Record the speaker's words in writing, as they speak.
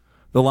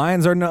The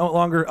Lions are no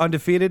longer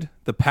undefeated.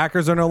 The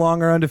Packers are no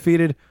longer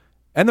undefeated.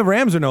 And the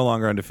Rams are no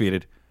longer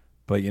undefeated.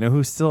 But you know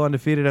who's still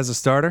undefeated as a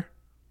starter?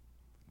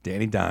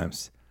 Danny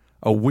Dimes.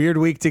 A weird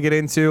week to get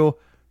into.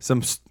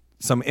 Some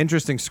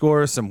interesting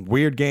scores, some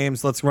weird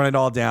games. Let's run it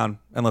all down,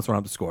 and let's run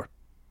up the score.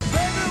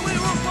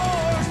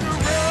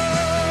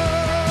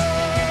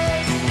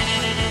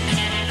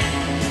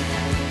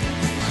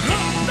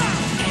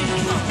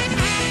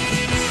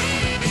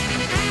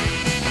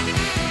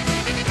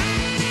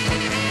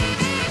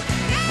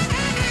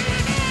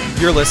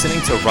 You're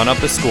listening to Run Up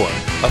the Score,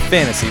 a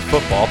fantasy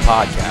football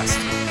podcast.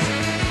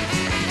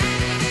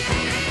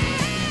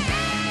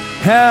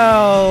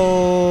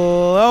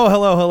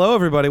 Hello,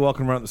 everybody.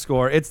 Welcome to Run Up the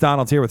Score. It's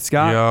Donald here with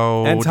Scott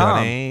and Tom.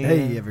 Donnie.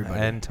 Hey, everybody.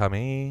 And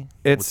Tommy.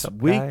 It's What's up,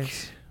 week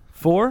guys?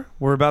 4.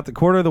 We're about the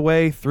quarter of the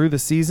way through the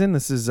season.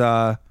 This is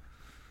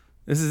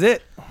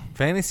it.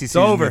 Fantasy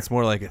season, over. it's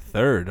more like a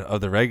third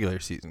of the regular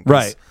season. 'Cause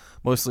Right.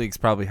 Most leagues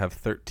probably have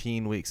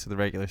 13 weeks of the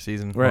regular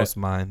season. Right. Most of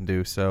mine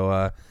do.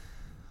 So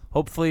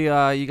hopefully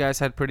you guys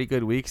had pretty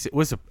good weeks. It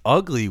was an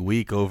ugly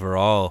week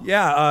overall.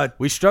 Yeah.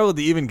 We struggled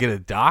to even get a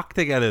doc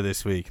together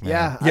this week, man.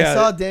 Yeah, Yeah. I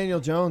saw Daniel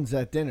Jones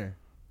at dinner.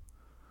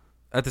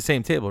 At the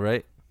same table,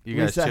 right? You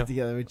We guys sat chill?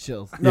 together. We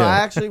chilled. No, Yeah. I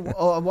actually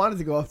I wanted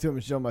to go up to him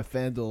and show my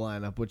FanDuel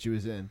lineup, which he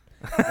was in,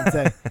 and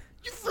say,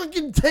 "You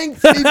freaking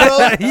tanked me,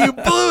 bro. You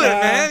blew it,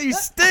 man. You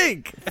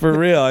stink. For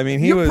real. I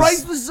mean, Your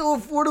price was so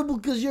affordable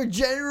because you're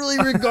generally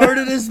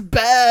regarded as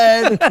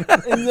bad,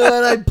 and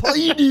then I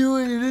played you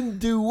and you didn't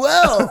do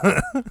well."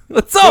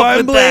 What's So up I'm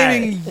with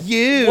blaming that?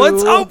 you.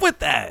 What's up with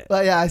that?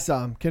 But yeah, I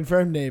saw him.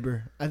 Confirmed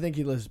neighbor. I think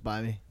he lives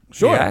by me.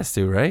 Sure. He has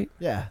to, right?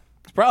 Yeah.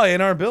 It's probably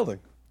in our building.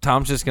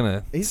 Tom's just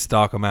going to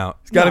stalk him out.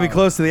 It's got to be No.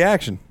 close to the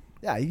action.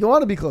 Yeah, you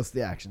want to be close to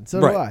the action.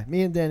 So Right. do I.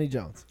 Me and Danny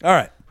Jones. All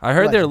right. I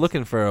heard they're Legends.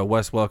 looking for a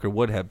Wes Welker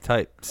Woodhead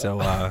type,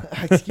 so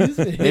Excuse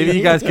me. maybe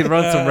you guys can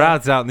run some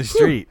routes out in the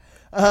street.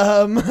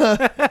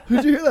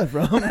 Who'd you hear that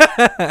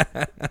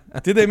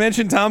from? Did they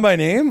mention Tom by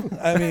name?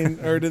 I mean,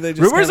 or did they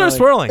just Rumors kinda are like-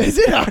 swirling. Is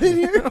it out in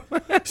here?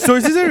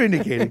 Sources are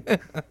indicating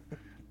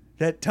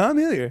that Tom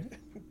Hillier.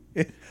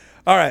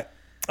 All right.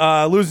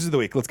 Losers of the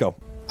week. Let's go.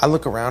 I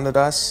look around at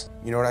us,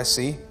 you know what I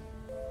see?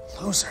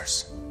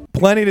 Losers.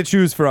 Plenty to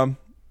choose from,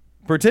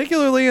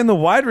 particularly in the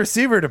wide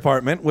receiver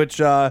department, which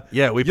we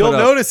you'll put up-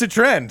 notice a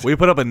trend. We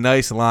put up a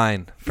nice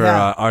line for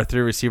Yeah. our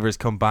three receivers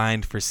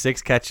combined for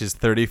 6 catches,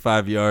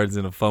 35 yards,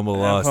 and a fumble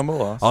loss. fumble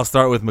loss. I'll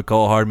start with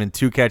McCole Hardman,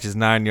 2 catches,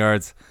 9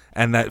 yards,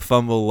 and that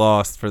fumble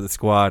lost for the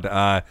squad.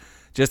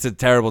 Just a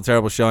terrible,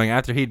 terrible showing.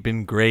 After he'd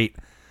been great,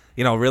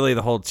 really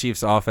the whole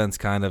Chiefs offense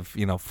kind of,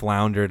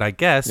 floundered, I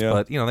guess. Yeah.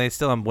 But, they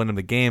still end winning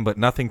the game, but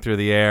nothing through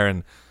the air.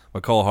 And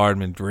McCole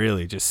Hardman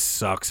really just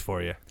sucks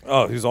for you.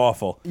 Oh, he was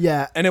awful.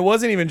 Yeah. And it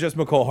wasn't even just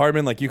McCole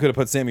Hardman. Like, you could have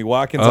put Sammy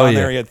Watkins Oh, on yeah.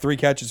 there. He had 3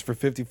 catches for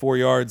 54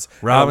 yards.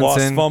 And a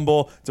Robinson. lost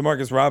fumble.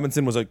 DeMarcus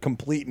Robinson was a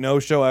complete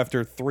no-show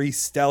after 3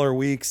 stellar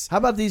weeks. How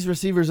about these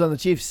receivers on the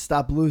Chiefs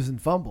stop losing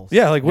fumbles?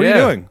 Yeah, like, what are Yeah.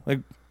 you doing? Like,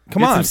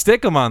 come Get on. some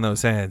stick 'em on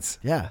those hands.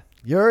 Yeah.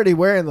 You're already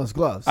wearing those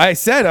gloves. I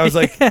was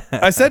like,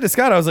 I said to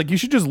Scott, I was like, you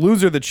should just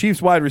loser the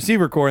Chiefs wide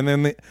receiver core, and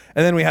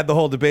then we had the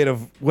whole debate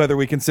of whether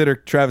we consider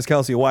Travis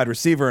Kelce a wide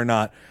receiver or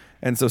not.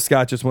 And so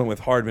Scott just went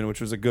with Hardman,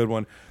 which was a good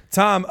one.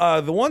 Tom,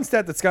 the one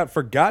stat that Scott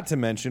forgot to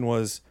mention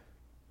was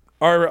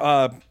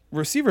our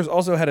receivers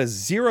also had a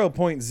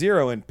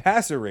 0.0 in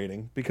passer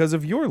rating because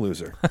of your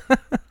loser.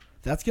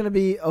 That's going to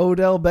be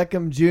Odell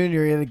Beckham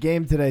Jr. in a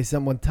game today.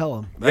 Someone tell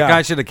him. That Yeah.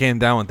 guy should have came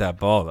down with that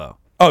ball, though.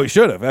 Oh, he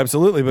should have,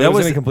 absolutely, but That it was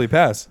was- an incomplete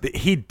pass.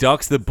 He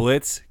ducks the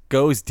blitz,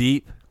 goes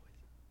deep,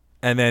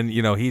 and then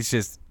he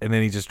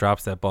just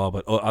drops that ball.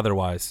 But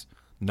otherwise,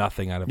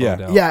 nothing out of Yeah.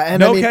 Odell. Yeah, and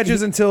No I mean,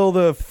 catches until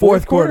the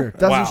fourth quarter.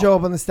 Doesn't Wow. show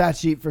up on the stat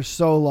sheet for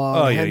so long.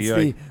 Oh, yeah, Hence yeah.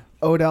 the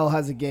Odell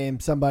has a game.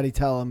 Somebody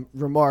tell him.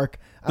 Remark.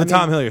 The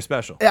Tom Hillier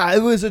special. Yeah,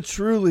 it was a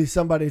truly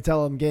somebody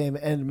tell him game.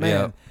 And man,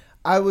 Yeah.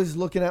 I was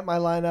looking at my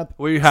lineup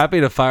Were you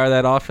happy to fire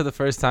that off for the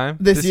first time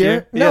this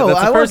year. Yeah, No, that's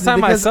the I first wasn't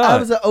time I because saw I it.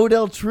 was an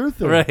Odell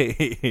truther.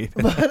 Right.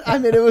 But I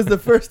mean, it was the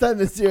first time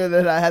this year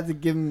that I had to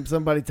give him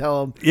somebody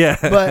tell him. Yeah.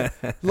 But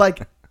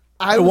like,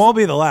 I It was, won't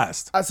be the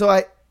last.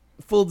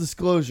 full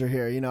disclosure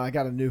here, I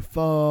got a new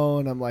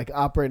phone. I'm like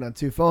operating on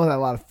 2 phones. I had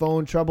a lot of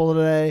phone trouble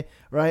today,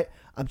 right?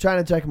 I'm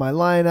trying to check my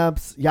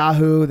lineups.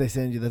 Yahoo, they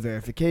send you the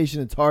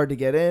verification. It's hard to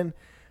get in.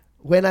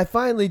 When I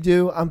finally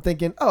do, I'm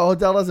thinking, oh,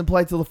 Odell doesn't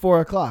play till the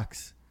 4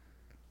 o'clocks.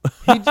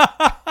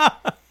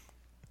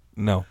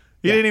 No.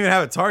 He didn't even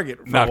have a target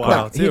for Not a quite.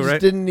 while, No, he too, just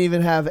right? didn't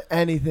even have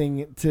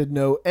anything to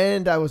know.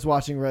 And I was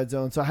watching Red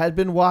Zone, so I had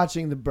been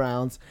watching the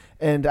Browns,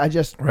 and I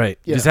just Right.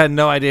 Yeah. Just had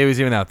no idea he was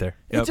even out there.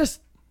 it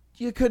just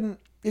you couldn't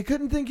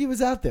think he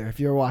was out there if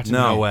you were watching.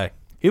 No the game. way.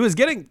 He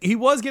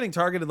was getting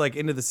targeted like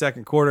into the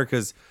second quarter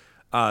because,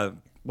 they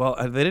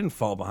didn't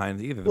fall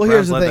behind either. Well,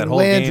 here's the Browns led that thing: whole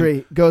Landry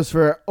game, goes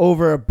for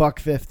over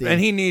 $150, and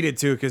he needed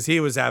to because he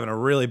was having a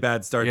really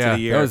bad start to Yeah,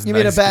 the year. that was you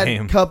mean a nice bad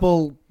game.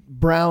 couple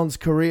Browns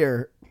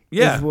career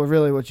Yeah. is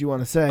really what you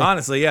want to say.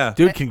 Honestly, yeah.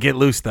 Dude can get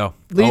loose though.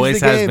 Leaves Always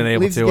the has game, been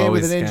able leaves to. the game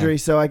Always with an can. injury,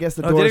 so I guess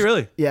the Oh, doors. did he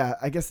really? Yeah,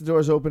 I guess the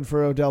door's open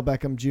for Odell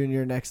Beckham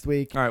Jr. next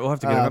week. All right, we'll have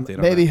to get an update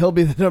on Maybe that. he'll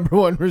be the number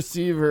one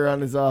receiver on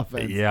his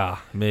offense. Yeah,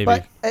 maybe.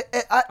 But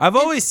I've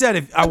always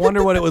said, I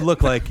wonder what it would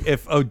look like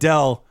if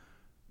Odell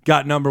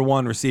got number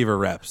one receiver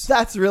reps.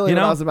 that's really You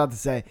what know? I was about to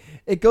say.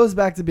 It goes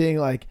back to being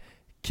like,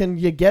 can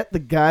you get the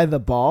guy the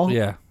ball?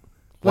 yeah.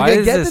 Like, Why I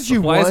is get this? that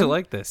you Why is it won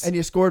like this? and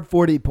you scored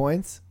 40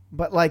 points,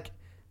 but like,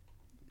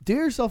 do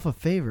yourself a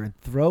favor and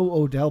throw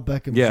Odell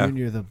Beckham Yeah.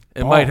 Jr. the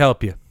It ball. might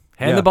help you.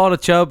 Hand Yeah. the ball to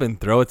Chubb and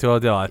throw it to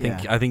Odell. I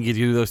think. Yeah. I think you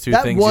do those two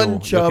That things. one You'll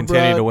Chubb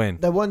continue run, to win.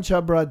 That one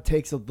Chubb run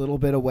takes a little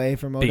bit away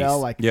from Odell.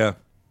 Beast. Like, Yeah,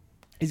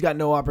 he's got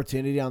no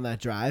opportunity on that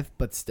drive,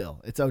 but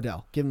still, it's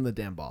Odell. Give him the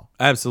damn ball.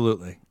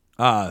 absolutely.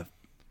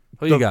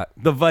 Who you got?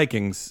 The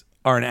Vikings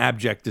are an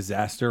abject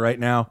disaster right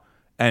now.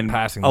 And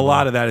Passing a the lot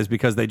ball. of that is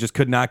because they just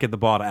could not get the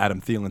ball to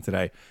Adam Thielen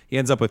today. He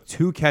ends up with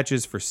 2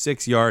 catches for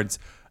 6 yards.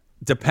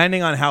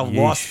 Depending on how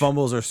lost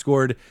fumbles are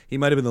scored, he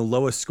might have been the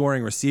lowest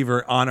scoring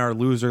receiver on our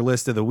loser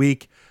list of the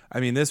week.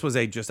 I mean, this was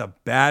just a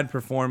bad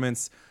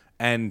performance.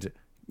 And,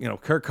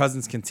 Kirk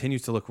Cousins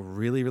continues to look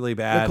really, really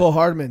bad. Nicole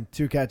Hardman,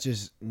 2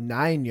 catches,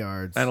 9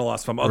 yards. And a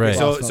lost fumble. Okay, Right.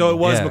 so Lost so it fumble.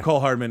 was Yeah.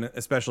 McCole Hardman,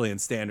 especially in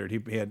standard. He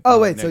had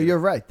Oh wait, so negative. you're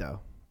right though,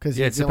 because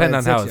Yeah, it depends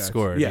on how it's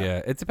scored. Yeah. Yeah.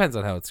 It depends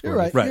on how it's scored. You're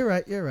right. Right. You're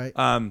right. You're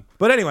right.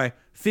 But anyway,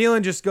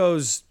 Thielen just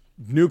goes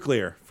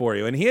nuclear for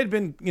you, and he had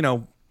been,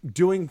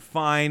 doing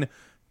fine.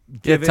 Yeah,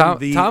 Given Tom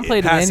the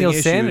played passing Emmanuel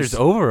issues. Sanders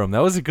over him.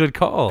 That was a good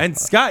call. And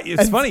Scott,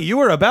 it's funny, you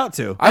were about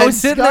to. I was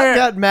And sitting Scott there.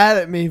 got mad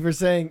at me for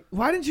saying,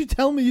 "Why didn't you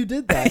tell me you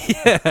did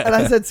that?" And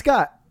I said,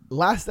 "Scott,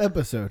 last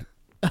episode,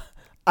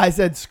 I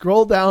said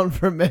scroll down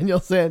for Emmanuel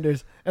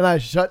Sanders, and I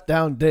shut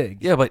down Diggs."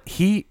 Yeah, but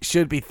he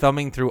should be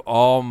thumbing through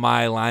all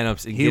my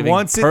lineups and He giving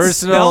wants it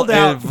personal spelled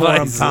out for him,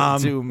 advice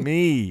Tom. to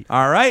me.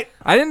 All right,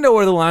 I didn't know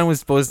where the line was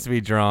supposed to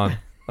be drawn.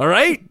 All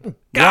right,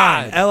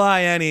 God,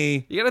 Line,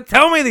 you gotta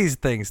tell me these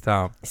things,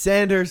 Tom.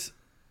 Sanders,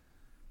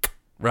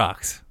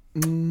 Rocks.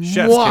 chef's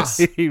Mwah.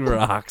 kiss. He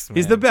rocks, man.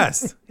 He's the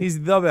best.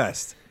 He's the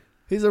best.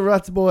 he's a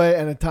Ruts boy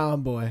and a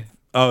Tom boy,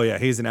 Oh yeah,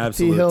 he's an T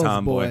absolute Hills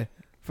tomboy. boy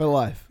for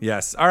life.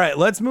 Yes. All right,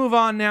 let's move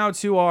on now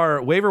to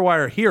our waiver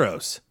wire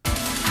heroes.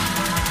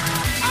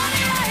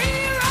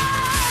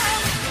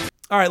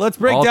 All right, let's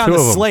break All down two the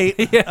of 'em. slate.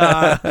 No,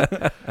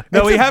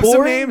 It's we a have some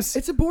boring- names.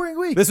 It's a boring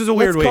week. This was a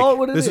weird Let's week. Call it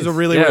what it this is. was a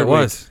really Yeah, weird it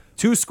was. week.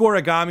 2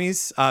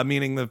 scoragamis,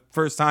 meaning the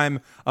first time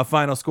a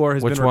final score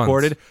has Which been ones?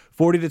 recorded.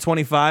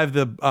 40-25,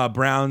 the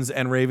Browns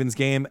and Ravens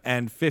game,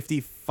 and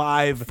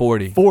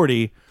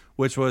 55-40,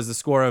 which was the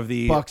score of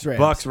the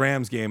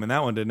Bucs-Rams. game, and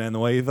that one didn't end the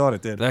way you thought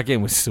it did. That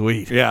game was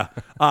sweet. Yeah.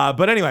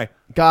 But anyway,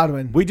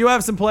 Godwin. we do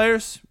have some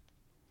players.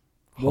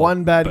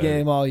 One bad but-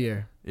 game all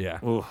year. Yeah.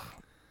 Ooh.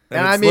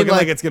 And it's I mean, looking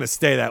like like, it's going to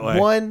stay that way.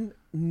 One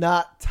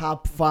not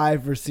top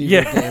 5 receiver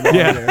Yeah. game all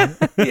year.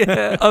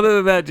 Yeah. Other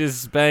than that,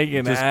 just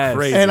spanking Just ass.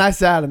 crazy. And I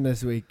sat him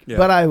this week, Yeah.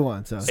 but I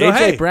won. So, So, AJ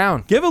hey,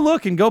 Brown. give a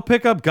look and go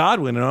pick up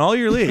Godwin in all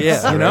your leagues.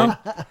 Yeah, you know?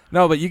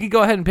 No, but you can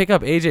go ahead and pick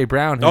up AJ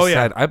Brown. Who Oh, yeah.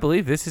 said, I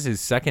believe this is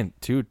his second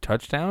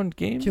 2-touchdown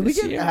game. can we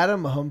this give year?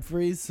 Adam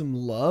Humphries some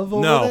love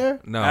over No. there?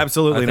 No,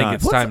 Absolutely I think not.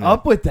 It's What's time.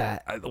 up with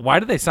that? Why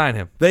did they sign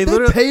him? They They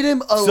literally paid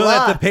him a so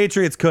lot. that the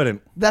Patriots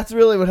couldn't. That's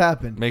really what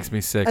happened. Makes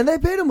me sick. And they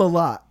paid him a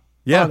lot.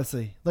 Yeah.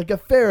 Honestly, like a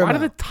fair Why do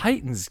amount. the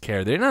Titans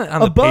care? They're not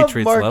on the Above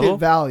Patriots market level.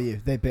 value,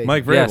 they paid.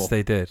 Mike him. Vrabel. Yes,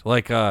 they did.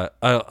 Like a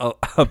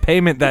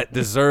payment that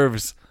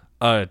deserves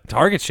a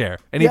target share,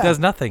 and Yeah. he does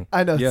nothing.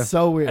 I know, Yeah.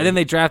 so weird. And then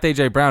they draft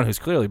AJ Brown, who's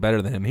clearly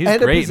better than him. He's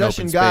and a great in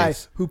possession open guy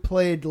space. who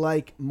played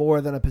like more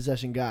than a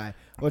possession guy.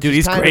 Which Dude, is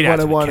he's kind great of what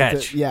after I the wanted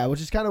catch. to. Yeah,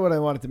 which is kind of what I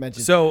wanted to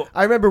mention. So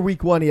I remember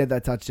week 1 he had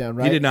that touchdown,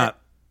 right? he did not.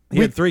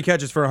 He had 3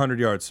 catches for 100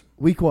 yards.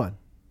 Week 1.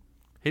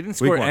 He didn't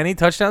score 1. any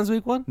touchdowns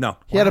week 1? No.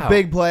 He had a Wow.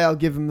 big play. I'll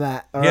give him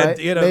that. All He had- right?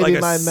 he had a- Maybe like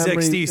a my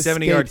memory 60,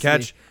 70-yard escapes me.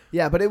 catch.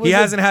 Yeah, but it was He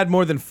hasn't had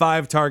more than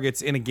 5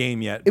 targets in a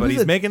game yet, It but was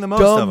he's a making the most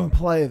dumb of them.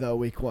 play though.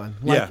 Week 1,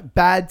 like Yeah.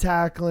 bad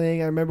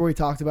tackling. I remember we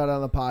talked about it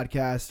on the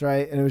podcast,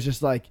 right? And it was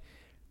just like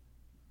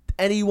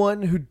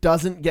anyone who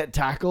doesn't get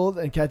tackled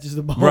and catches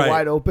the ball Right.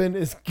 wide open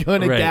is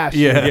gonna Right. gash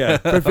Yeah. you Yeah.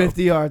 for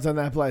 50 yards on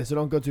that play. So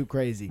don't go too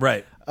crazy.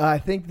 Right. I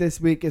think this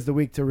week is the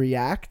week to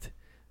react.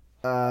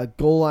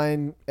 Goal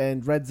line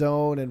and red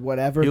zone and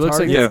whatever. He looks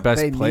like targets, their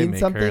best they mean playmaker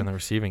something. in the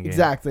receiving game.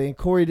 Exactly. And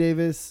Corey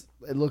Davis,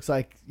 it looks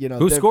like, Who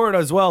they're- scored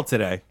as well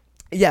today?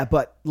 Yeah,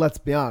 but let's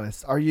be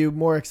honest. Are you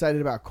more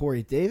excited about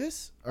Corey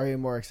Davis or are you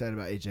more excited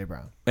about AJ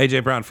Brown?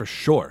 AJ Brown for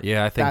sure.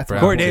 Yeah, I think That's Brown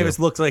Corey too. Davis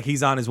looks like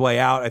he's on his way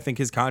out. I think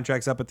his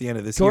contract's up at the end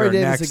of this Corey year.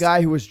 Davis, Next. a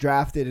guy who was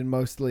drafted in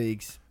most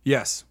leagues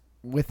Yes.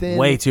 within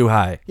way too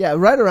high. Yeah,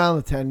 right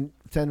around the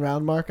 10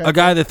 round mark. I A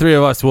guy the three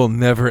of us will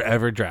never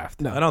ever draft.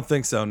 No. I don't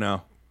think so,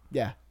 no.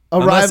 Yeah. A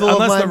Unless rival of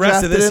unless mine the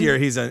rest of drafted this him. year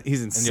he's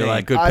insane. And you're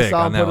like, good I pick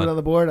saw on him that put one. it on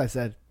the board. I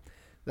said,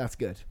 That's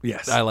good.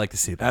 Yes, I like to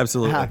see that.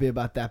 absolutely. Happy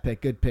about that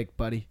pick. Good pick,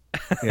 buddy.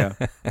 Yeah.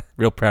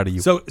 Real proud of you.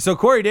 So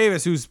Corey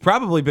Davis, who's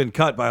probably been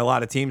cut by a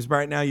lot of teams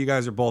right now, you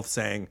guys are both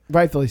saying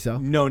Rightfully so.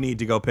 no need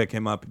to go pick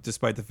him up,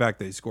 despite the fact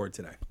that he scored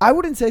today. I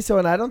wouldn't say so,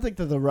 and I don't think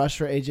that the rush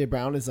for AJ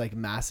Brown is like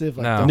massive.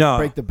 Like, No. don't No.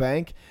 break the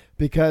bank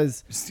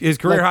because. His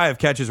career Like- high of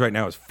catches right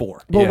now is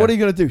 4. Well, Yeah. what are you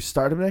gonna do?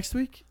 Start him next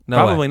week? no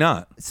Probably way.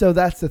 not. So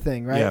that's the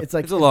thing, right? Yeah. It's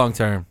like It's a long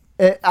term.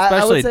 I would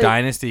Especially say-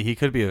 Dynasty. He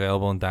could be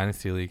available in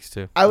Dynasty leagues,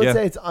 too. I would Yeah.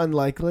 say it's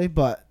unlikely,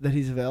 but that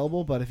he's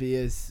available. But if he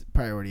is,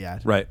 priority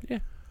ad. Right. Yeah.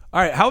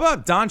 All right. How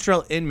about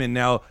Dontrell Inman?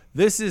 Now,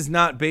 this is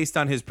not based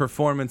on his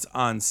performance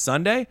on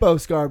Sunday. Bo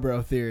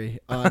Scarborough theory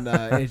on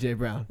AJ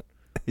Brown.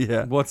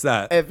 Yeah. What's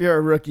that? If you're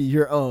a rookie,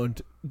 you're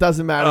owned.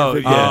 Doesn't matter. Oh,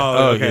 if yeah. you're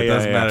Oh, okay, okay. it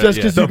doesn't yeah, yeah. matter. just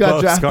because The you got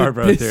Bo drafted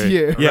Scarborough this theory.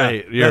 year. Yeah,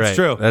 Right, you're that's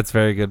right. true. That's a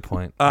very good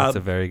point. That's a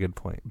very good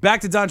point.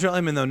 Back to Dontrell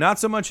Inman, though. Not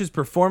so much his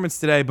performance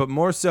today, but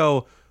more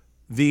so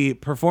the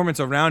performance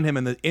around him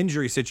and the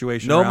injury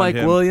situation. No around Mike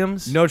him.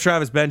 Williams. No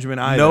Travis Benjamin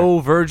either. No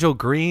Virgil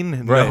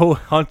Green, Right. no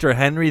Hunter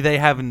Henry. They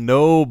have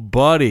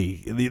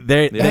nobody.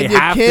 They And you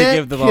have to can't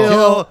give the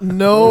ball. kill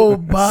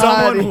nobody.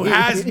 Someone who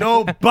has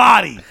no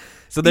body.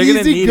 So they're going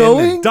to Easy need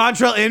going? him.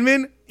 Dontrell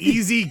Inman,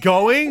 easy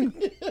going.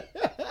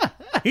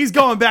 He's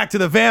going back to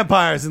the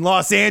Vampires in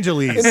Los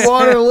Angeles. in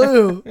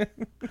Waterloo.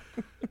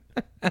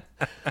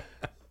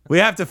 We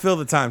have to fill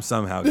the time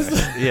somehow, guys.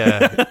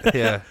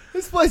 Yeah.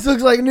 This place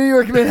looks like New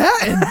York,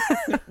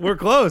 Manhattan. We're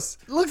close.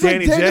 Looks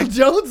Danny like Daniel J.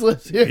 Jones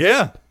lives here.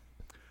 Yeah.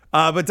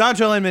 But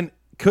Dontrell Inman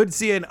could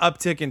see an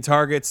uptick in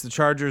targets. The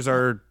Chargers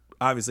are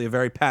obviously a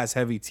very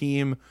pass-heavy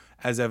team,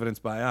 as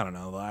evidenced by, I don't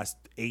know, the last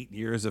 8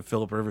 years of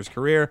Phillip Rivers'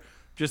 career.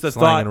 Just a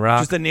Slanging thought,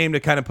 rock. just a name to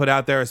kind of put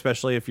out there,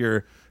 especially if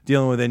you're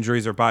dealing with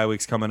injuries or bye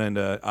weeks coming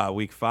into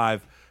week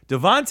 5.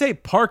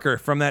 Devontae Parker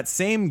from that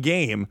same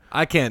game.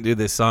 I can't do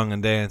this song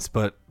and dance,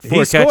 but He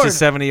 4 scored. catches,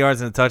 70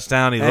 yards, and a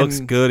touchdown. He And- looks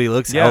good. He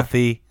looks Yeah.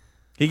 healthy.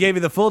 He gave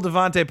you the full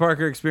Devontae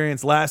Parker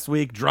experience last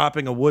week,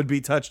 dropping a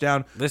would-be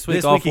touchdown. This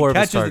week, all 4 he of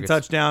his catches the targets.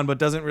 touchdown, but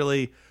doesn't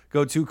really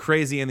go too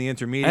crazy in the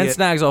intermediate. And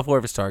snags all 4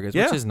 of his targets,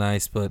 Yeah. which is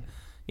nice, but,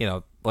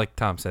 like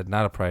Tom said,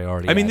 not a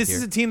priority. I mean, ad this here.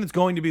 is a team that's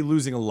going to be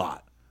losing a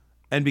lot.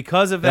 And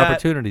because of The that,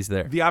 opportunity's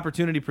there. the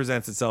opportunity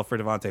presents itself for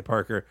Devontae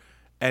Parker.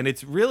 And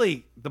it's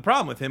really, the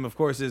problem with him, of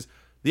course, is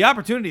the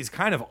opportunity's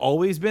kind of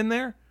always been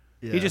there.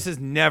 He just has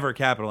never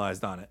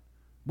capitalized on it.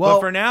 Well-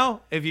 but for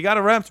now, if you got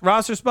a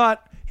roster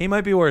spot, he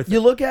might be worth it. You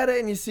look at it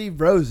and you see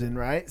Rosen,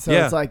 right? So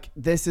Yeah. it's like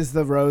this is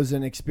the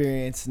Rosen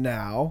experience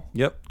now.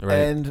 Yep. Right.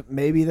 And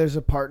maybe there's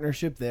a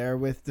partnership there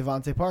with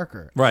Devontae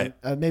Parker. Right.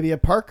 Maybe a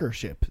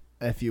Parkership,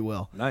 if you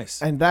will.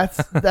 Nice. And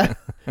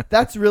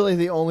that's really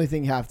the only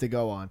thing you have to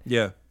go on.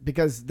 Yeah.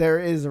 Because there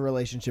is a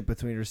relationship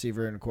between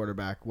receiver and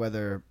quarterback,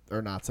 whether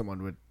or not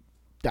someone would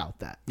doubt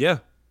that. Yeah.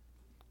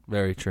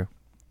 Very true.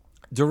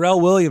 Darrell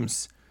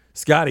Williams.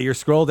 Scotty, your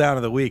scroll down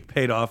of the week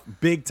paid off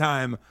big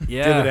time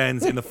Yeah.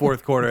 dividends in the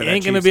fourth quarter. of You that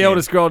ain't going to Chiefs be able game.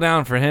 to scroll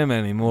down for him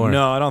anymore.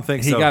 No, I don't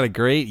think He so. got a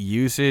great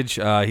usage.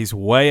 He's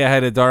way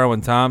ahead of Darwin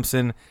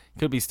Thompson.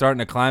 Could be starting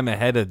to climb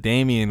ahead of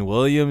Damian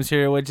Williams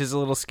here, which is a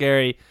little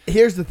scary.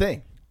 Here's the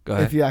thing. Go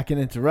ahead. If I can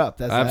interrupt,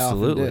 that's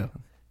Absolutely. what I often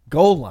do.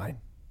 Goal line.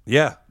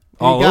 Yeah.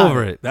 All got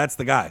over it. it. That's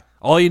the guy.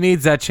 All you need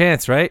is that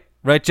chance, right?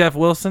 Right, Jeff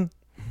Wilson?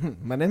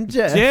 My name's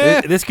Jeff.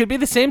 Yeah. This could be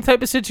the same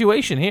type of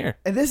situation here.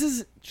 And this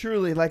is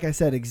truly, like I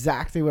said,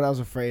 exactly what I was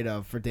afraid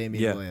of for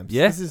Damian Yeah. Williams.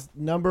 Yeah. This is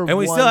number And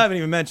we one. still haven't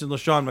even mentioned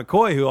LaShawn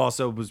McCoy, who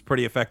also was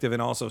pretty effective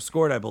and also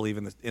scored, I believe,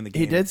 in the game.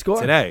 He did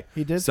score. today.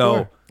 He did so,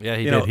 score. Yeah,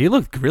 he you did. know- He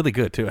looked really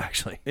good, too,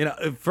 actually. You know,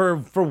 for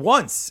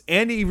once,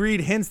 Andy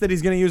Reid hints that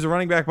he's going to use a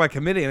running back by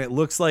committee, and it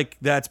looks like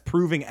that's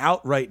proving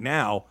out right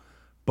now.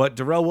 But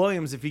Darrell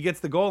Williams, if he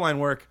gets the goal line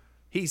work,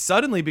 he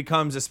suddenly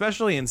becomes,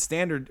 especially in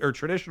standard or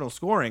traditional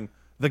scoring,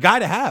 the guy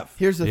to have.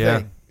 Here's the Yeah.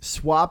 thing.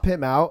 Swap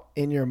him out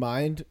in your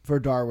mind for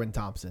Darwin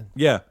Thompson.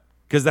 Yeah,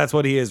 because that's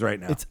what he is right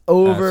now. It's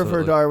over for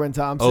Absolutely. Darwin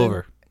Thompson.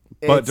 Over.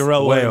 But It's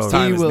Darrell way Williams' over.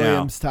 time D. is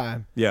Williams'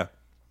 time. Yeah.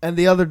 And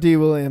the other D.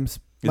 Williams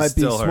might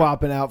be still hurt.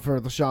 swapping out for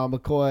LaShawn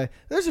McCoy.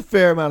 There's a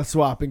fair amount of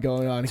swapping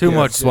going on. in Too Kansas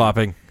much City.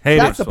 swapping. Hate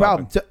That's it. the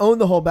problem. To own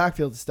the whole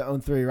backfield is to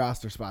own 3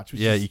 roster spots. Which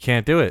Yeah, is, you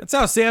can't do it. That's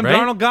how Sam Right?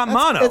 Darnold got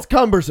mono. it's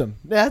cumbersome.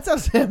 Yeah, that's how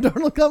Sam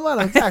Darnold come on.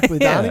 Exactly,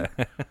 Donnie.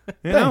 You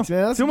Thanks, know?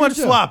 man. That's Too a much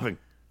good show. slopping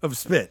of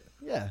spit.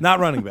 Yeah. Not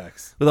running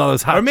backs. With all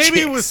those hot Or maybe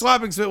chicks. it was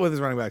slopping spit with his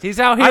running backs. He's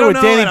out I here don't with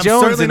know, Danny and I'm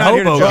Jones certainly and not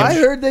here to Hoboken. Well, judge.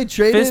 I heard they Fist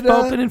traded.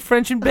 bumping and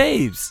French and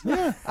babes.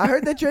 Yeah, I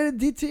heard they traded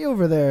DT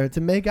over there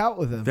to make out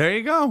with him. There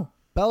you go.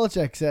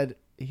 Belichick said,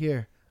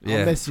 "Here, Yeah.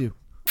 I'll miss you.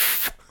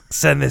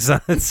 Send this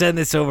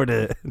over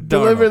to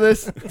Deliver Darnold.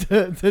 this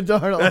to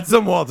Darnold. That's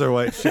some Walter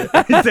White shit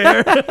right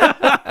there.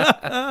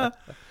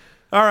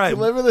 All right.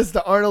 Deliver this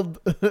to Arnold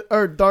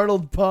or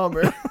Darnold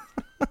Palmer."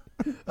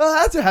 Oh,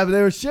 that's what happened.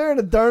 They were sharing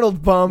a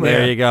Darnold Palmer.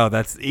 There you go.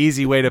 That's the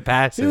easy way to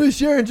pass He it. was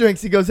sharing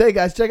drinks. He goes, "Hey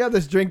guys, check out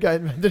this drink I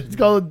invented. It's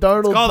called a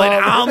Darnold Call it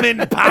Palmer."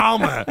 Almond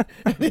Palmer.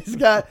 He's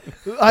got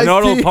iced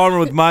Arnold tea. Palmer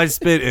with my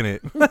spit in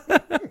it.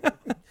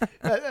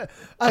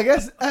 I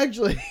guess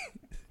actually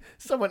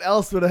someone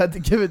else would have had to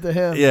give it to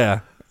him.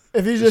 Yeah.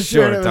 If he's just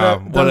Sure, sharing it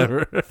Tom, with that,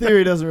 whatever.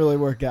 theory doesn't really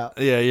work out.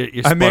 Yeah, you're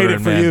I made it sputtering,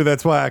 for man. you.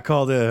 That's why I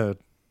called it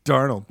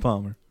Darnold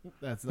Palmer.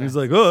 That's nice. He's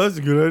like, oh, that's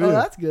a good idea. oh,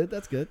 that's good.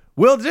 That's good.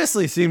 Will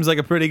Dissly seems like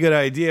a pretty good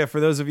idea for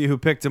those of you who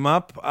picked him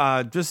up.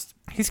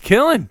 He's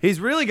killing. He's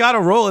really got a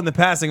role in the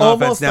passing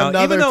Almost offense now,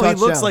 another even though he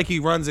looks touchdown. like he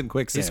runs in He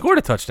quicksand. scored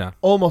a touchdown.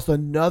 Almost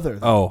another.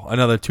 Oh,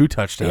 another 2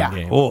 touchdown Yeah.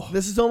 game. Oh,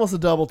 This is almost a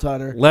double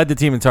tutter. Led the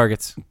team in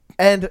targets.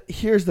 And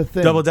here's the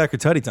thing. double decker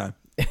tutty time.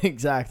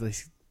 Exactly.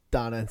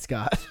 Donna and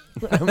Scott.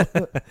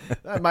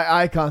 My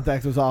eye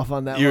contact was off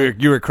on that one.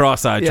 You were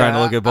cross-eyed trying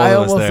to look at both I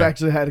of us almost there.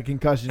 actually had a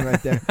concussion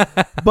right there.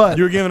 But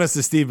You were giving us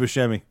the Steve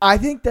Buscemi. I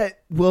think that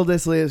Will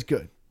Dissly is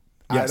good.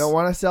 I Yes. don't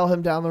want to sell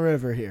him down the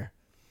river here.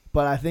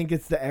 But I think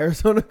it's the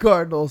Arizona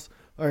Cardinals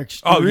are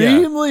Oh, yeah.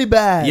 extremely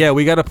bad. Yeah,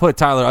 we got to put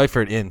Tyler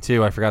Eifert in,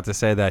 too. I forgot to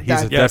say that. He's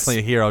That- Yes. definitely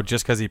a hero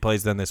just because he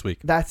plays them this week.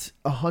 That's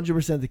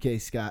 100% the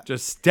case, Scott.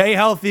 Just stay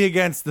healthy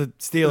against the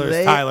Steelers,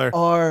 They Tyler.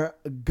 are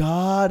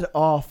god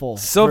awful.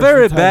 So versus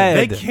very tight bad.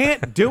 They ends.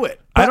 can't do it.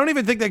 I don't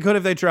even think they could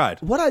if they tried.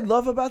 What I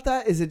love about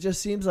that is it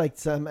just seems like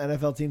some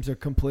NFL teams are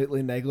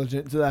completely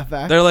negligent to that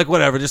fact. They're like,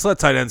 whatever, just let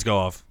tight ends go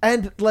off.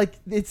 And like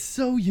it's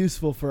so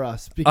useful for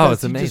us because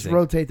it's you just amazing.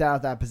 rotate that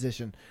out that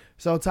position.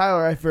 So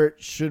Tyler Eifert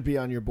should be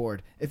on your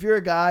board. If you're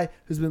a guy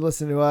who's been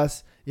listening to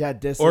us, you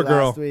had Disley Or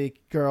girl. last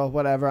week, girl,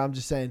 whatever. I'm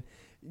just saying,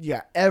 you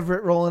got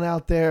Everett rolling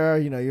out there.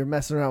 You know, you're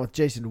messing around with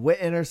Jason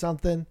Witten or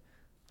something.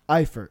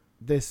 Eifert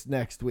this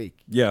next week.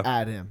 Yeah.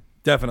 Add him.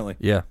 Definitely.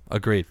 Yeah,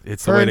 agreed.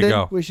 It's the way to Herndon,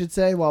 go. we should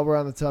say, while we're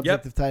on the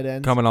subject Yep. of tight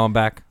ends. Coming on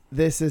back.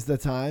 This is the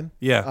time.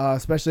 Yeah.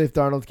 Especially if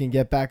Darnold can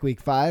get back week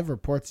 5.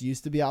 Reports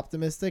used to be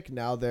optimistic.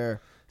 Now they're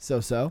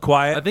so-so.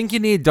 Quiet. I think you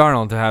need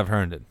Darnold to have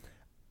Herndon.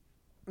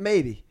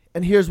 Maybe.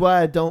 And here's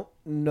why I don't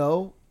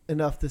know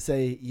enough to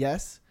say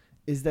yes,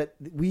 is that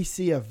we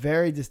see a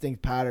very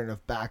distinct pattern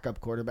of backup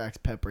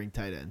quarterbacks peppering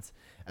tight ends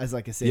as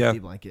like a safety Yeah.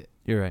 blanket.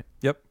 You're right.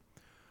 Yep.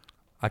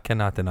 I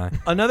cannot deny.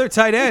 Another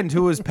tight end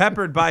who was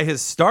peppered by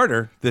his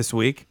starter this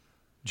week,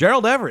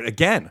 Gerald Everett,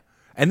 again.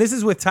 And this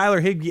is with Tyler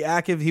Higbee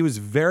active. He was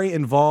very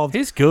involved.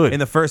 He's good. In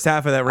the first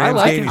half of that Rams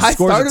like game. him. He I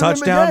scores a started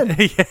him touchdown.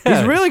 again. Yeah.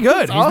 He's really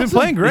good. That's He's been awesome.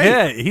 playing great.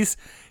 Yeah,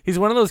 he's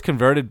one of those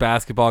converted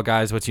basketball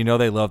guys, which you know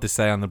they love to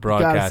say on the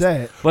broadcast.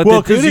 say it. But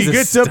Well, the dude because he is a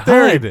gets up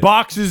there, stud. he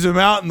boxes him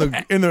out in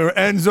the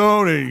end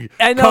zone, and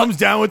I he know. comes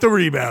down with the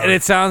rebound. And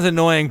it sounds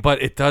annoying,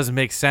 but it does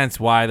make sense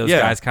why those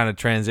Yeah. guys kind of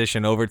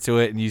transition over to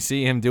it. And you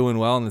see him doing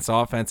well in this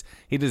offense.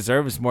 He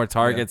deserves more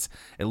targets.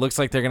 It looks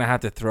like they're going to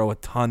have to throw a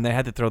ton. They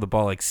had to throw the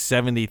ball like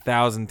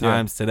 70,000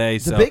 times today.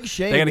 So big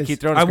shame they're going to is- keep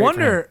throwing. I It's great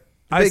for him. wonder.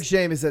 The big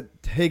shame is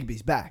that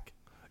Higbee's back.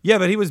 Yeah,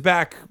 but he was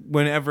back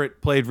when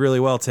Everett played really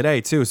well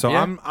today too. So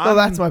Yeah. I'm No,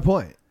 that's my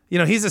point. You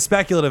know, he's a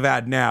speculative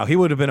ad now. He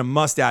would have been a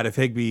must add if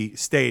Higbee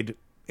stayed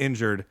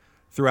injured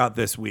throughout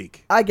this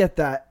week. I get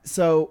that.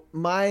 So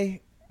my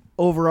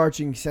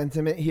overarching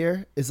sentiment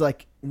here is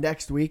like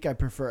next week I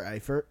prefer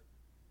Eifert,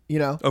 you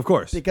know? Of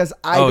course. Because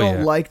I Oh, don't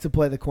yeah. like to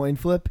play the coin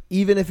flip,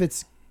 even if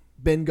it's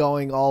been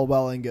going all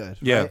well and good.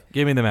 Yeah. right?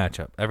 Give me the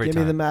matchup every Give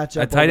me time. the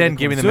matchup At tight over end, the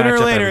give me the Sooner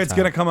matchup or later, every it's time.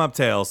 going to come up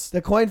tails.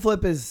 The coin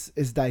flip is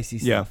dicey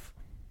stuff. Yeah.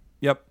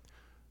 Yep.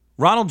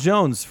 Ronald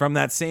Jones from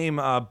that same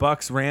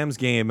Bucks-Rams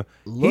game.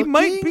 He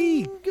might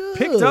be Looking good.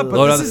 picked up. But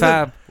Load this out the is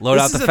fab. Load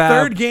this out is the the fab.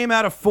 third game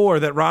out of 4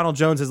 that Ronald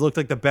Jones has looked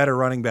like the better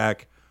running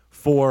back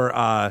for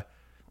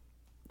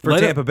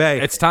Let it- Tampa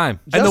Bay. It's time.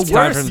 And Just the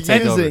time worst for him to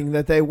take over. using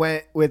that they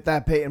went with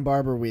that Peyton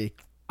Barber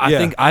week.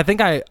 Yeah. I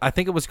think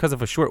it was because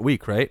of a short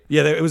week, right?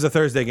 Yeah, it was a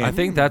Thursday game. I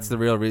think that's the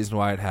real reason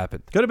why it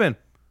happened. Could have been.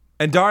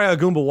 And Dario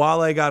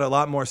Agumbawale got a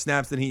lot more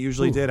snaps than he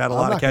usually did. Had a I'm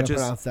lot not of gonna catches.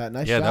 pronounce that.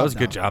 Nice Yeah, job, that was a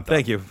good though. job. though.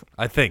 Thank you.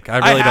 I think I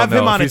really have don't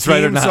know him on if a he's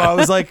right or team, not. so I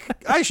was like,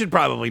 I should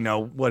probably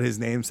know what his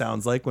name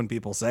sounds like when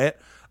people say it.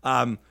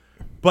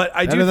 But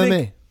I Better do than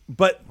think, me.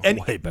 but and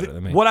Way better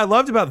than me. What I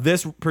loved about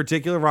this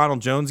particular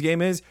Ronald Jones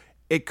game is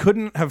it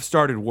couldn't have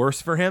started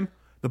worse for him.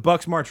 The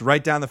Bucks march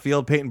right down the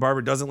field. Peyton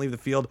Barber doesn't leave the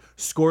field,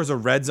 scores a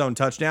red zone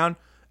touchdown,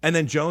 and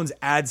then Jones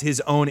adds his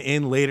own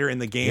in later in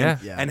the game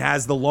Yeah. and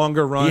has the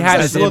longer runs. He had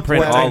and his the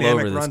imprint more all dynamic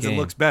over this runs and game.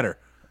 looks better.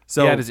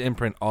 So He had his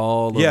imprint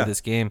all Yeah. over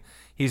this game.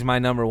 He's my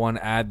number one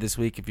ad this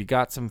week. If you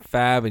got some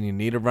fab and you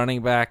need a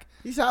running back,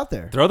 He's out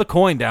there. throw the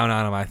coin down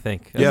on him. I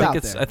think. Yeah.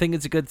 I think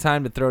it's a good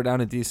time to throw down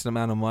a decent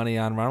amount of money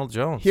on Ronald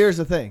Jones. Here's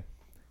the thing.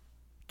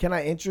 Can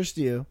I interest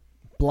you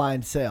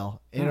blind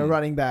sale in Hmm. a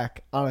running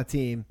back on a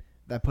team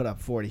that put up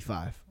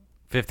 45?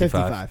 55.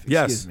 55,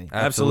 Yes. excuse me.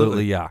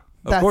 Absolutely, yeah. of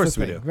That's course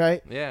the we thing, do.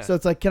 right? Yeah. So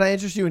it's like, can I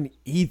interest you in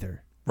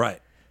either? Right.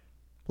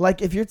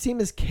 Like, if your team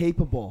is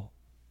capable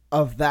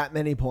of that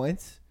many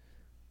points,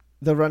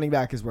 the running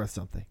back is worth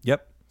something.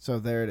 Yep. So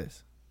there it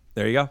is.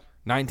 There you go.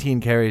 19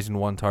 carries and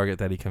 1 target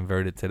that he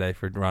converted today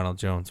for Ronald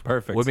Jones.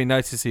 Perfect. Would be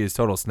nice to see his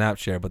total snap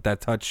share, but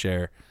that touch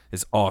share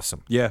is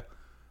awesome. Yeah.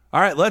 All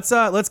right, let's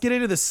get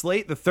into the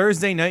slate. The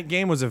Thursday night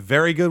game was a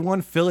very good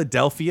one.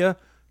 Philadelphia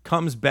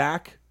comes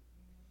back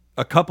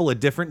a couple of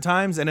different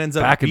times and ends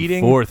up Back and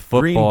beating forth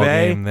Green football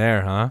Bay. game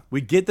there, huh? We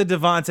get the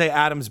Devontae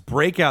Adams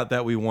breakout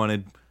that we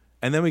wanted,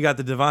 and then we got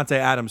the Devontae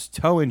Adams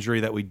toe injury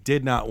that we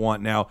did not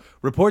want. Now,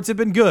 reports have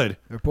been good,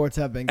 Reports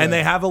have been good. and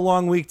they have a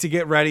long week to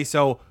get ready,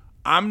 so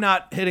I'm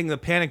not hitting the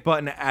panic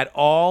button at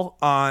all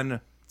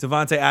on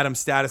Devontae Adams'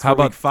 status How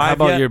for week about 5 how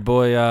about yet. your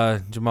boy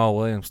Jamal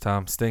Williams?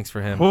 Tom, stinks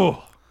for him. Ooh.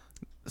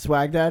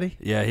 Swag Daddy.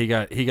 Yeah, he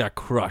got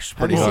crushed Have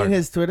pretty you hard. seen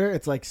his Twitter?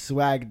 It's like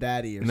Swag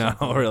Daddy or No,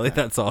 something. like really, that.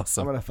 that's I'm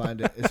awesome. gonna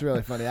find it. It's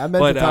really funny. I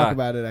meant But to talk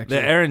about it actually.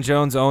 the Aaron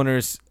Jones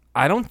owners,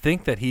 I don't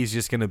think that he's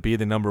just going to be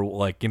the number,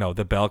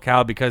 the bell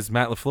cow, because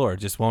Matt LaFleur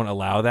just won't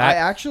allow that. I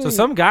actually- so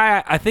some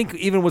guy I think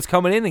even was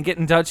coming in and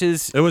getting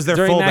touches. It was their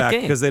during that fullback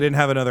game. because they didn't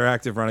have another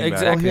active running back.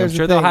 Exactly. I'm here's the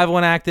sure they'll thing. have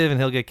one active and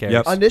he'll get carries.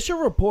 Yep. Initial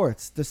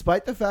reports,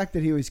 despite the fact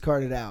that he was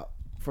carted out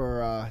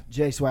for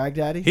J Swag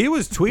Daddy. He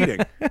was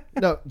tweeting,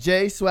 No,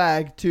 J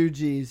Swag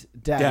 2G's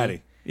Daddy.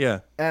 Daddy. Yeah.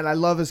 And I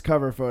love his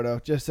cover photo.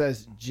 Just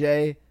says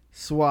J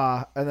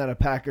Swa and then a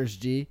Packers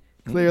G.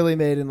 Clearly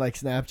made in like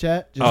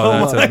Snapchat. Just Oh,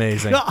 that's love.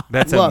 amazing.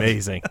 That's Love it.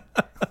 amazing.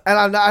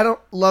 And I don't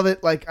love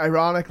it. Like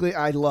ironically,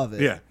 I love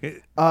it.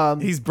 Yeah.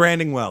 He's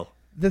branding well.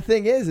 The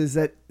thing is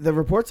that the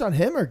reports on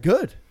him are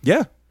good.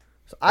 Yeah.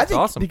 So I think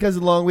awesome. because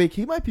of the long week,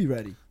 he might be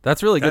ready.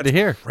 That's really good That's to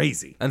hear.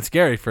 crazy. And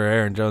scary for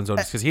Aaron Jones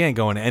owners because he ain't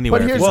going anywhere.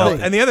 But if here's he's the healthy.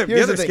 thing. And the other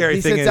Here's scary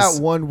he thing sits is-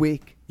 out 1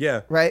 week.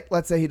 Yeah. Right?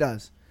 Let's say he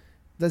does.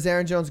 Does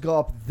Aaron Jones go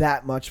up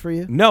that much for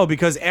you? No,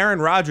 because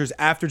Aaron Rodgers,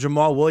 after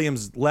Jamal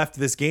Williams left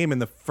this game in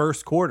the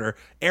first quarter,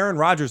 Aaron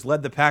Rodgers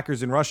led the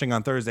Packers in rushing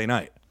on Thursday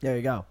night. There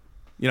you go.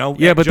 You know,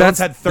 Yeah, but Jones that's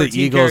had 13 the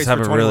Eagles carries have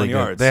for a 21 really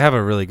yards. good. They have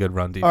a really good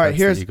run defense. All right, the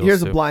here's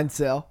Eagles a do. blind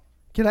sale.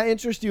 Can I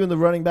interest you in the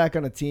running back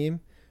on a team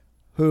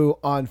who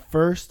on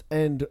 1st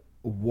and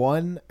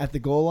 1 at the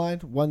goal line,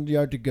 1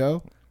 yard to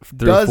go,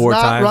 Threw does 4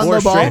 not times. run Four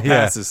the ball? straight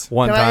Yeah, passes.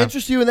 one Can time. I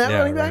interest you in that Yeah,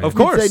 running back? right. Of You'd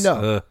course. say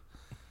no.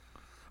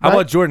 How Right?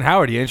 about Jordan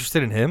Howard? Are you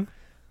interested in him?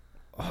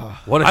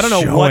 What a I don't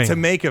know showing. what to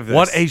make of this.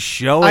 What a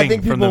showing I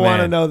think from people the want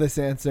to man. know this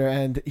answer,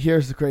 and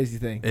here's the crazy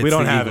thing. It's We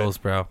don't the have it. Eagles,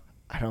 bro.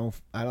 I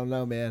don't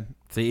know, man.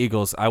 It's the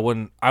Eagles. I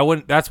wouldn't.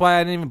 That's why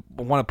I didn't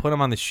even want to put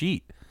him on the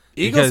sheet.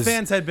 Eagles Because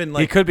fans had been he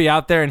like, could be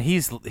out there and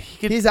he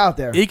could, He's out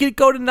there. He could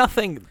go to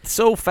nothing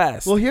so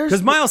fast. Well, here's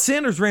because Miles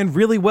Sanders ran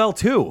really well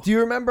too. do you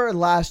remember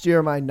last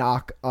year my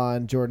knock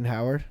on Jordan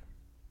Howard?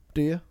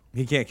 Do you?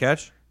 He can't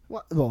catch,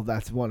 Well,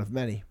 that's one of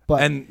many.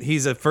 But and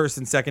he's a first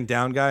and second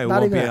down guy who Not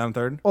won't be even that. on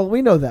third. well,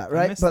 we know that,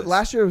 right? missed But this.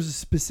 last year was a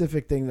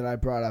specific thing that I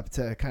brought up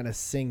to kind of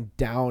sing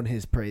down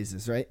his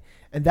praises, right?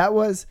 And that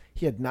was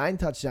he had 9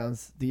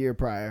 touchdowns the year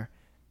prior,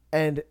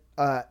 and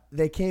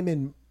they came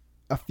in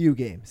a few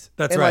games.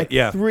 That's In right, like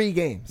yeah. 3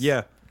 games.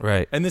 Yeah,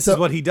 right. and this So is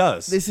what he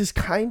does. This is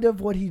kind of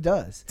what he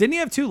does. Didn't he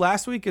have 2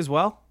 last week as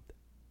well?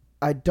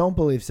 I don't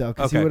believe so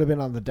because he Okay. would have been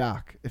on the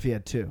dock if he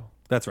had 2.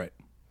 That's right.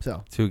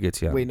 So 2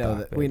 gets you. on we the know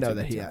dock that we there. know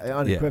that he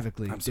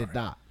unequivocally I'm did sorry.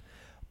 not.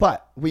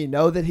 But we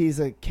know that he's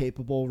a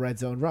capable red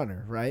zone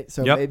runner, right?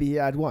 So Yep. maybe he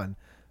had 1.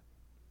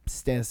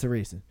 Stands to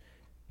reason.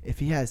 If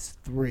he has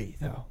 3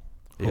 though,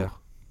 Yeah.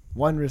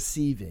 1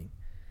 receiving,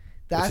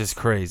 that's Which is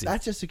crazy.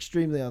 That's just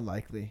extremely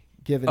unlikely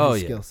given Oh,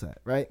 his yeah. skill set,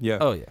 right? Yeah.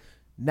 Oh yeah.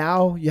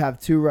 Now you have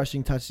 2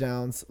 rushing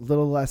touchdowns, a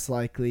little less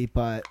likely,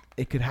 but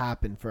it could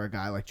happen for a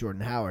guy like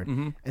Jordan Howard.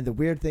 Mm-hmm. And the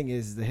weird thing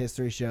is the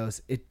history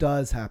shows it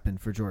does happen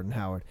for Jordan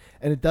Howard.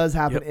 And it does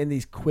happen Yep. in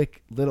these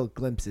quick little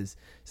glimpses.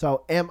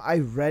 So am I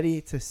ready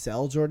to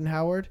sell Jordan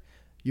Howard?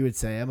 You would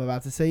say I'm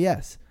about to say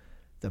yes.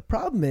 The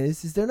problem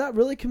is they're not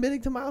really committing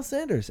to Miles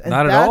Sanders. And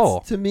Not at that's all.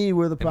 to me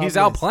where the And problem he's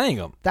is. outplaying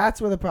him. That's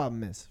where the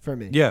problem is for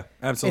me. Yeah,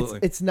 absolutely.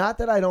 It's not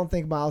that I don't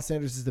think Miles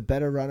Sanders is the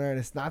better runner, and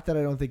it's not that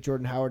I don't think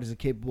Jordan Howard is a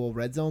capable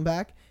red zone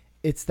back.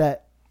 It's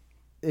that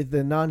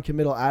the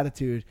non-committal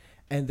attitude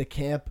and the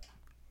camp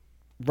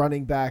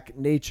running back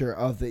nature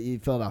of the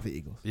Philadelphia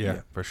Eagles.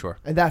 Yeah, for sure.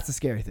 And that's the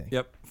scary thing.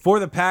 Yep. For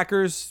the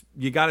Packers,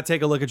 you got to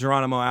take a look at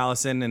Geronimo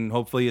Allison, and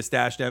hopefully you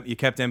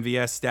kept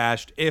MVS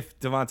stashed if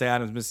Devontae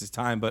Adams misses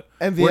time. But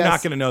we're MVS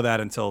not going to know that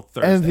until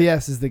Thursday.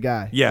 MVS is the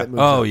guy. Yeah. that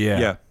moves Oh up, yeah.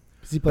 Yeah.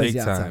 'cause he plays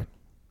Big the outside. time.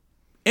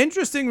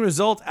 Interesting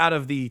result out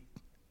of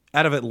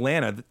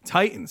Atlanta. The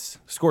Titans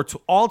scored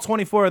all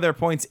 24 of their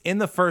points in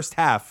the first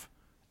half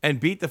and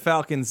beat the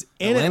Falcons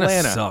in Atlanta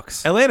Atlanta.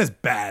 sucks. Atlanta's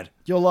bad.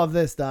 You'll love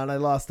this, Don. I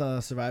lost on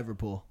a Survivor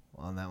pool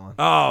on that one.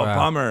 Oh, Wow.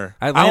 bummer.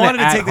 I Atlanta wanted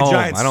to at take the home.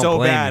 Giants I don't so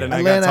blame bad, you. and I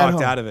Atlanta got at talked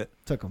home. out of it.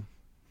 Took him.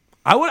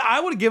 I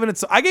would have given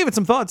it. I gave it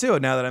some thought too.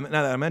 Now that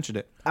I mentioned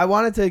it. I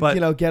wanted to,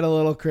 But- get a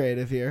little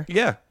creative here.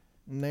 Yeah.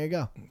 And there you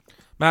go.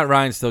 Matt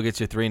Ryan still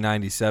gets you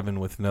 397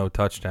 with no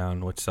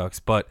touchdown, which sucks.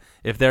 But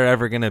if they're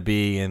ever going to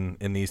be in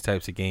these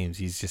types of games,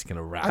 he's just going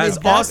to wrap. I mean, Has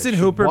up. that's Austin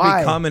Hooper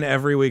why- become an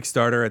every week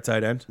starter at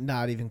tight end?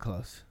 Not even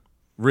close.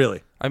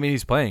 Really? I mean,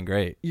 he's playing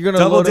great. You're gonna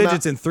Double load him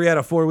digits out, in 3 out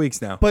of 4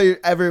 weeks now. but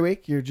every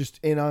week you're just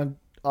in on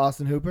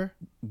Austin Hooper.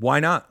 Why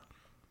not?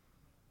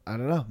 I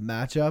don't know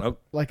matchup.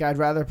 Nope. Like I'd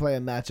rather play a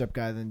matchup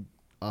guy than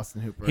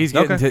Austin Hooper. He's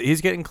getting Okay.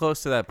 he's getting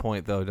close to that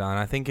point though, Don.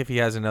 I think if he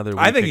has another week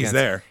I think he's against-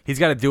 there. He's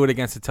got to do it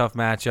against a tough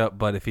matchup,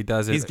 but if he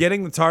does it, He's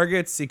getting the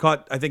targets. He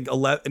caught, I think,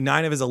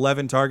 9 of his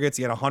 11 targets.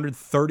 He had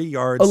 130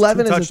 yards,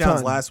 11 2 is a touchdowns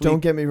ton. last Don't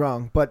week. get me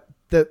wrong, but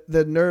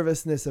the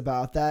nervousness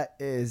about that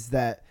is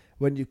that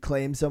when you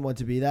claim someone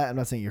to be that, I'm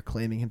not saying you're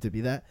claiming him to be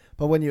that,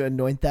 but when you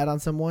anoint that on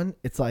someone,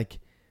 it's like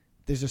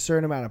there's a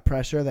certain amount of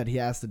pressure that he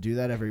has to do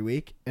that every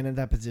week, and in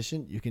that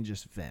position, you can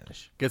just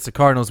vanish. Gets the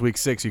Cardinals week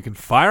 6. You can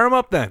fire him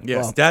up then.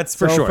 Yes, Well, that's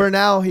for so sure. For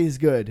now, he's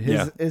good.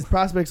 Yeah. His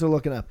prospects are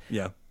looking up.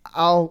 Yeah.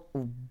 I'll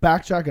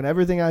backtrack on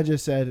everything I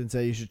just said and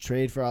say you should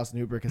trade for Austin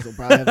Hooper because he'll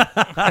probably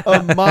have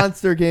a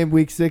monster game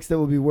week 6 that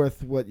will be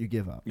worth what you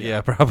give up. Yeah,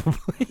 probably.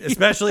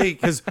 Especially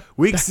because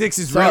week 6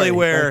 is Sorry, really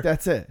where like,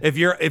 that's it. If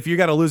you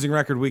got a losing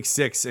record week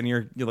 6 and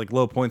you're like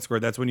low point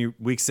score, that's when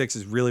week 6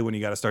 is really when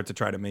you got to start to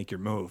try to make your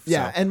move.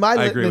 Yeah, So, and my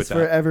I agree litmus with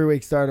for that. every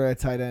week starter at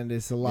tight end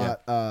is a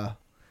lot.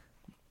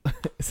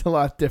 It's a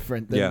lot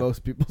different than Yeah.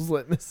 most people's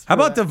litmus. How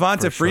for about that.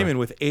 Devonta For Freeman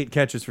with 8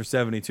 catches for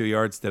 72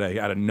 yards today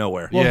out of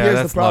nowhere? Well, yeah, here's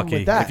the that's problem lucky.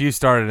 with that. If you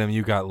started him,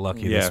 you got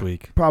lucky Yeah. this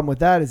week. Problem with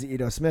that is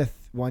Ito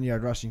Smith 1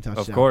 yard rushing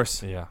touchdown. Of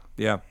course. Yeah.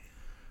 Yeah.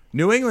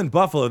 New England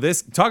Buffalo.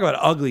 This talk about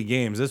ugly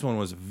games. This one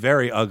was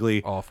very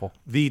ugly. Awful.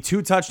 The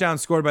 2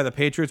 touchdowns scored by the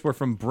Patriots were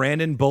from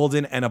Brandon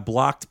Bolden and a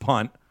blocked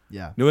punt.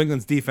 Yeah. New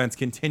England's defense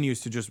continues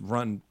to just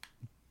run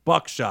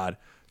buckshot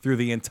through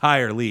the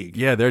entire league.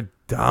 Yeah, they're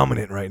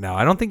dominant right now.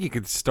 I don't think you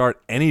could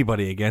start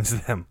anybody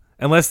against them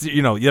unless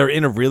you're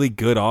in a really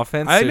good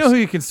offense. I know who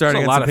you can start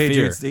there's a against lot the of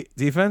Patriots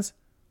defense.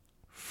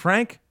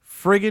 Frank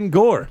friggin'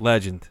 Gore.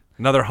 Legend.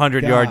 Another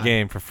 100-yard God.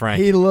 game for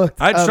Frank. He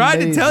looked. I tried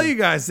to amazing. tell you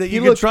guys that He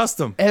you could looked trust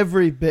him.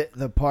 every bit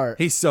the part.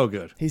 He's so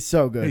good. He's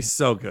so good. He's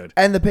so good.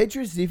 And the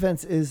Patriots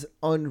defense is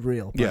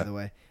unreal, by Yeah. the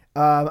way.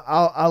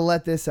 I'll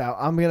let this out.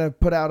 I'm gonna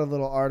put out a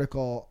little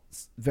article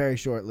very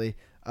shortly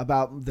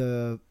about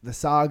the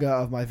saga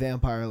of my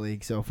Vampire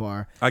League so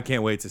far, I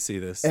can't wait to see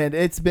this. and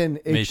it's been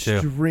Me too.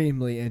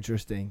 extremely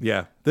interesting.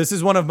 Yeah, this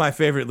is one of my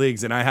favorite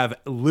leagues, and I have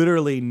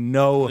literally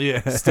no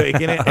Yeah. stake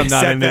in it. I'm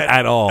not except in it that-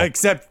 at all.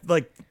 Except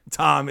like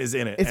Tom is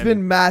in it. It's and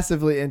been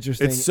massively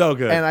interesting. It's so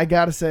good. and I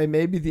gotta say,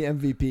 maybe the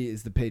MVP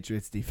is the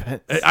Patriots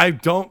defense. I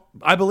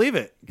believe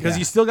it because Yeah.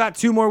 you still got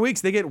 2 more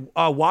weeks. They get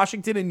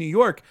Washington and New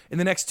York in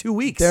the next 2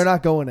 weeks. They're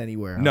not going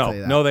anywhere. I'll tell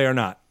you that. No, they are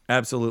not.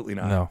 Absolutely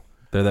not. no,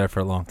 they're there for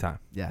a long time.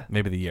 Yeah.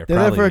 Maybe the year. They're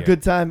there Probably for a year.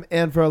 good time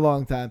and for a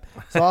long time.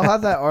 So I'll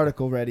have that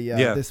article ready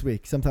Yeah. this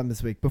week, sometime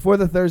this week. Before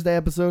the Thursday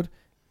episode,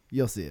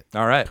 you'll see it.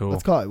 All right. Cool.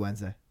 Let's call it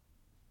Wednesday.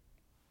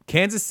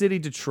 Kansas City,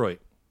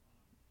 Detroit.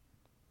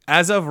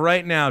 As of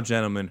right now,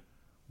 gentlemen,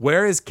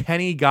 where is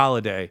Kenny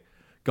Galladay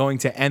going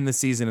to end the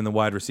season in the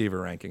wide receiver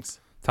rankings?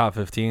 Top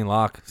 15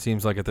 lock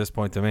seems like at this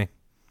point to me.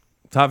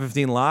 Top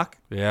 15 lock?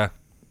 Yeah.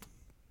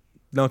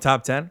 No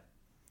top 10?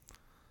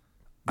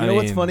 You know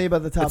what's funny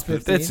about the top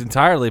 15? It's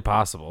entirely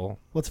possible.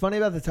 What's funny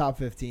about the top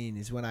 15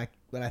 is when I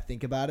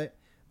think about it,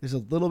 there's a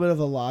little bit of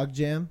a log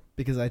jam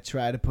because I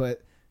try to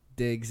put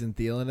Diggs and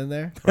Thielen in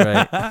there.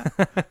 Right.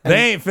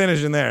 They ain't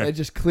finishing I there.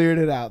 just cleared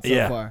it out so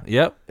yeah. far.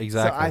 Yep.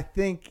 Exactly. So I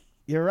think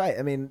you're right.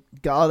 I mean,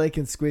 Galladay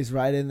can squeeze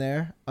right in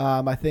there.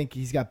 I think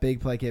he's got big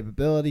play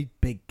capability,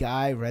 big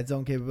guy, red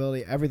zone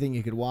capability, everything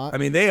you could want. I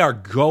mean, they are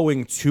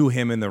going to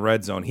him in the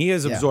red zone. He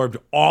has Yeah. absorbed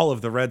all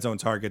of the red zone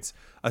targets,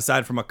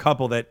 aside from a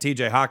couple that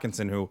T.J.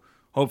 Hawkinson, who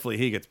hopefully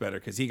he gets better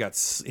because he got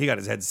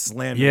his head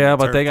slammed. in yeah, the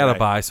but turf they got to today.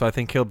 buy, so I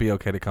think he'll be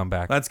okay to come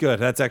back. That's good.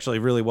 That's actually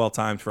really well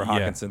timed for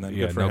Hawkinson. Then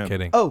yeah, good for no him.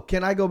 kidding. Oh,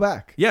 can I go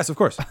back? Yes, of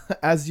course.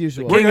 As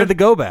usual. King of the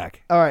go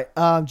back. All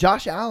right.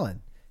 Josh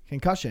Allen,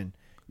 concussion.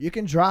 You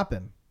can drop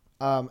him.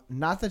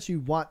 Not that you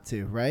want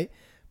to, right?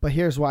 But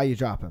here's why you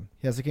drop him.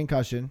 He has a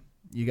concussion.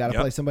 You got to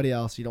Yep. play somebody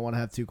else. You don't want to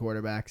have 2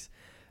 quarterbacks.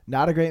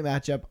 Not a great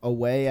matchup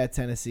away at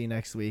Tennessee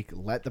next week.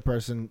 Let the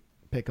person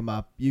pick him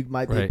up. You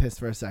might be Right. pissed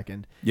for a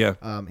second. Yeah.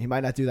 He might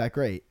not do that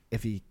great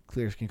if he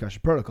clears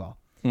concussion protocol.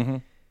 Mm-hmm.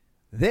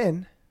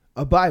 Then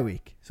a bye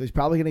week. So he's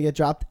probably going to get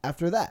dropped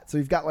after that. So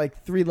you've got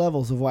like 3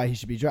 levels of why he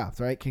should be dropped,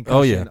 right?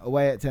 Concussion,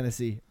 away at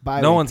Tennessee,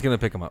 bye No week. one's going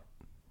to pick him up.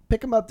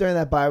 Pick him up during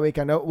that bye week.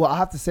 I know. Well, I'll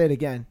have to say it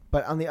again.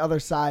 But on the other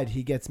side,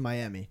 he gets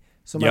Miami.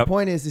 So my Yep.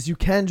 point is you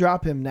can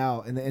drop him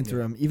now in the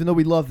interim, even though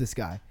we love this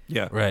guy.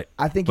 Yeah. Right.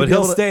 I think, But you'll be he'll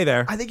able to- stay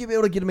there. I think you'll be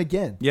able to get him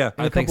again. Yeah.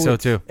 in a I think couple so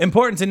weeks. too.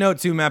 Important to note,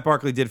 too, Matt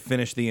Barkley did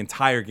finish the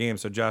entire game,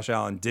 so Josh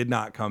Allen did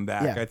not come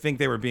back. Yeah. I think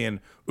they were being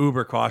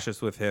uber cautious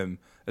with him,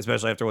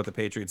 especially after what the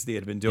Patriots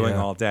had been doing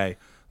Yeah. all day.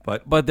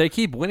 But they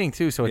keep winning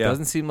too, so it Yeah.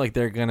 doesn't seem like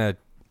they're going to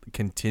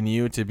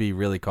continue to be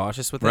really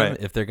cautious with him Right.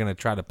 if they're going to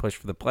try to push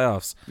for the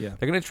playoffs. Yeah.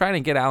 They're going to try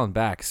and get Allen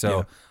back. So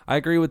Yeah. I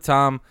agree with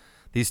Tom.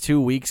 These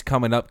 2 weeks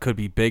coming up could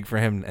be big for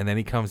him, and then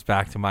he comes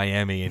back to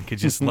Miami and could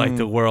just light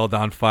the world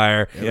on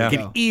fire. Yeah. He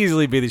could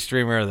easily be the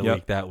streamer of the Yep.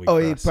 week that week. Oh,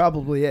 for he us.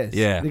 probably is.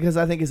 Yeah. Because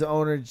I think his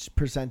owner's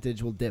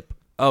percentage will dip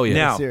Oh yeah. in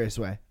Now- a serious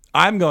way.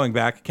 I'm going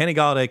back. Kenny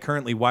Galladay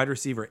currently wide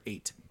receiver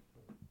 8.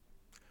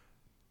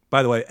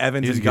 By the way,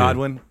 Evans He's and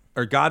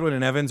good. Godwin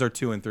and Evans are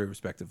 2 and 3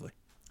 respectively.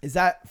 Is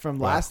that from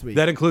last week?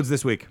 That includes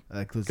this week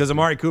That includes because this week.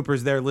 Amari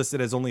Cooper's there listed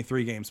as only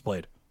 3 games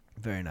played.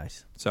 Very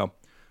nice. So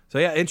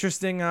yeah,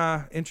 interesting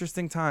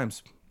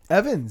times.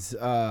 Evans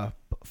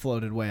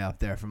floated way up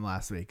there from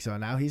last week. So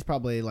now he's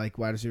probably like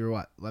wide receiver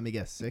what? Let me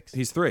guess. 6?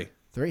 He's 3.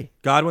 3.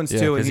 Godwin's Yeah,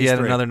 2 and because he's he had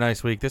 3. another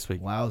nice week this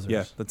week. Wowzers.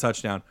 Yeah, the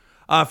touchdown.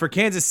 For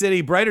Kansas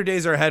City, brighter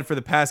days are ahead for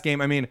the pass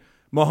game. I mean,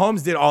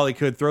 Mahomes did all he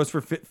could, throws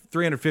for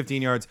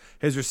 315 yards.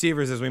 His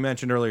receivers, as we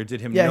mentioned earlier,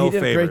 did him Yeah, no he did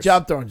favors. a great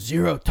job throwing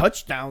 0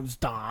 touchdowns,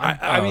 Don.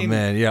 I Oh, mean,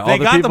 man, yeah, all they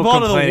the got the people ball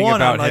to the complaining one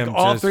on about like him,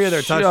 all just 3 of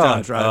their shut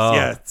touchdown drives. up.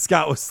 Yeah,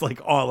 Scott was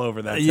like all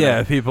over that. Today.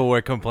 Yeah, people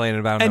were complaining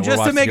about him. And that we're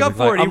just to make watching up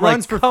for it, he I'm like,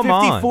 runs for come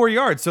on. 54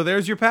 yards. So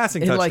there's your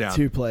passing in touchdown. like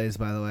 2 plays,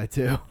 by the way,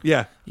 too.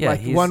 Yeah. Yeah,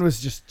 like he's, one was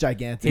just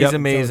gigantic. he's So was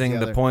amazing.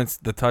 The other. points,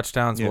 the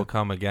touchdowns Yeah. will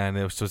come again.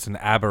 It was just an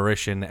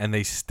aberration, and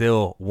they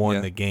still won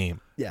Yeah. the game.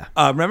 Yeah.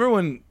 Remember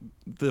when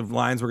the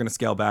Lions were going to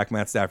scale back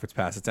Matt Stafford's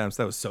pass attempts?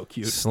 That was so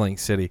cute. Slink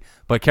City,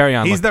 but carry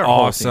on. He's He's their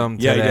whole awesome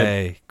team. Yeah, he did.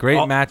 today. Great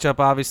All- matchup,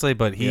 obviously,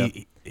 but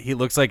he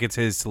looks like it's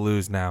his to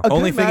lose now. A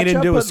Only good thing he didn't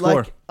matchup, do was but,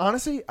 like, score.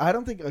 honestly, I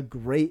don't think a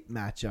great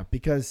matchup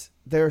because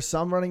there are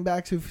some running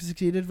backs who've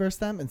succeeded versus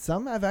them, and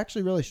some have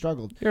actually really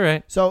struggled. You're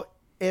right. So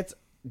it's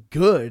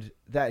good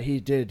that he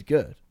did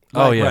good.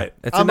 Oh Like, yeah, right.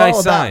 it's a I'm nice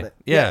all about sign. it.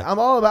 Yeah, I'm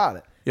all about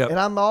it. Yep. And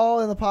I'm all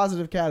in the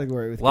positive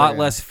category with a lot carry-on.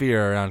 less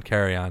fear around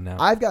carry on now.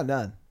 I've got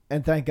none,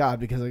 and thank God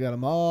because I got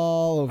them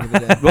all over the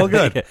day. Well,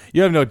 good.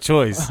 You have no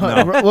choice.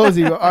 What was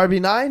he?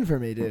 RB9 for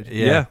me, dude.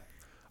 Yeah.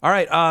 All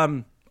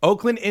right.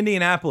 Oakland,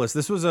 Indianapolis.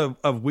 This was a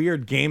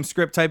weird game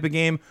script type of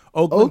game.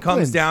 Oakland comes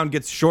Oakland. down,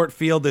 gets short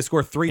field. They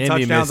score 3 Indy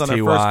touchdowns on missed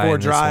their first TY 4 in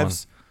this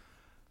drives.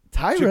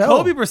 Tyrell.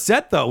 Jacoby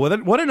Brissett, though,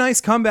 what a nice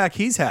comeback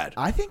he's had.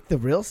 I think the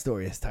real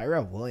story is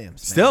Tyrell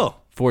Williams. man. Still,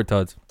 4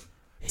 tuds.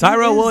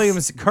 Tyrell is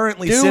Williams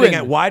currently doing sitting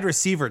at it. wide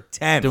receiver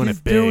 10. Doing He's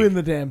it big. doing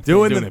the damn thing.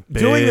 doing Doing the it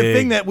doing the big.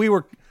 thing that we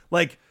were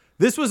like.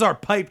 This was our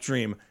pipe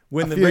dream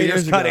when the few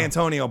Raiders years cut ago.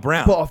 Antonio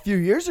Brown. Well, a few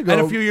years ago.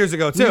 And a few years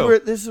ago, too.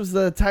 This was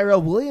the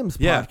Tyrell Williams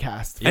Yeah.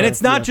 podcast. and for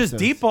it's a few not just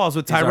episodes. deep balls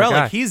with our Tyrell.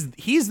 guy. Like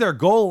he's their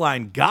goal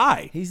line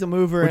guy. He's a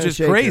mover, Which and a is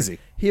shaker. crazy.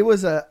 He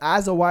was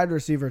as a wide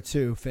receiver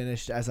too,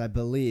 finished as I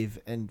believe,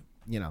 and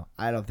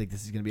I don't think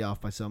this is going to be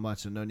off by so much,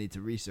 so no need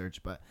to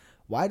research. But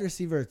wide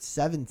receiver at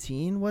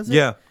 17 was it?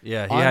 Yeah.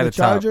 Yeah, he On had the a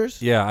top.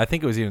 Chargers? Yeah, I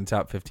think it was even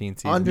top 15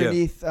 season.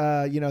 Underneath,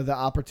 the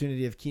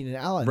opportunity of Keenan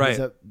Allen, Right. who's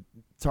a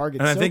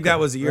target. And I think soaker, that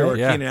was a year right? where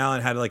Yeah. Keenan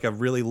Allen had like a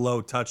really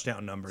low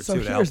touchdown number So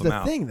too to help here's him the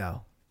out. thing,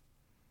 though.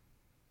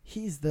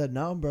 He's the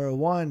number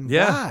one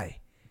Yeah. guy.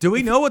 Do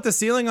we know what the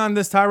ceiling on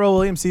this Tyrell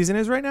Williams season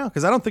is right now?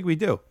 Because I don't think we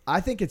do. I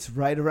think it's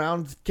right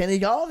around Kenny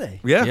Galladay.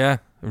 Yeah. Yeah,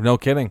 no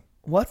kidding.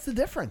 What's the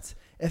difference?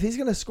 If he's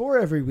going to score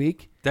every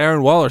week,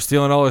 Darren Waller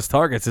stealing all his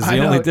targets is the I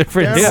only know,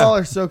 difference. Darren Yeah.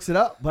 Waller soaks it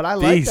up, but I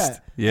like Beast.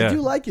 that. Yeah. I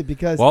do like it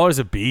because Waller's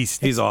a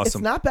beast. He's awesome.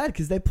 It's not bad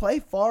because they play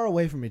far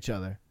away from each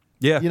other.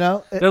 Yeah. You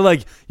know, They're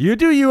like, you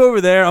do you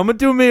over there, I'm gonna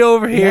do me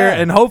over here, Yeah.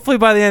 and hopefully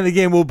by the end of the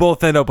game we'll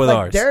both end up with like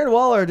ours. Darren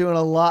Waller doing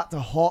a lot to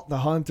halt the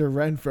Hunter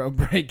Renfro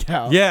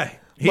breakout. Yeah.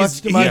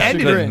 Much to He my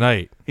ended chagrin. it.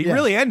 Night. He Yeah.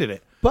 really ended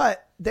it.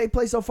 But they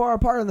play so far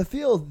apart on the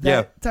field that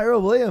Yeah.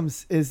 Tyrell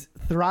Williams is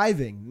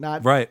thriving,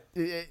 Right.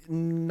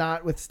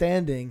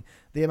 notwithstanding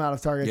the amount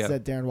of targets Yeah.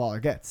 that Darren Waller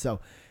gets. So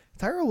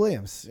Tyrell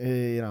Williams,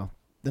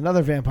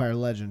 another vampire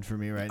legend for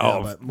me right now.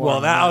 Oh, But more well,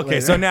 on that okay.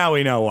 later. So now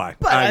we know why.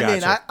 But I mean,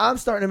 gotcha. I'm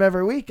starting him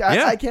every week.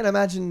 Yeah. I can't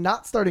imagine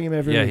not starting him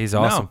every Yeah, week. he's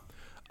awesome.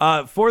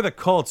 No. For the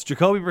Colts,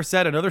 Jacoby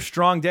Brissett, another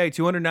strong day,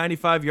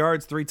 295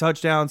 yards, 3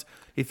 touchdowns.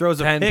 He throws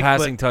a 10 pick,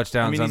 passing but,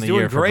 touchdowns on he's the doing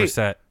year for great.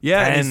 Brissett.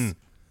 Yeah, 10.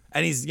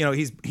 and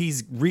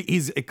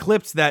he's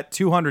eclipsed that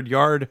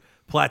 200-yard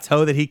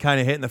plateau that he kind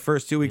of hit in the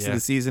first 2 weeks of Yeah.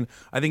 the season.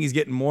 I think he's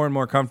getting more and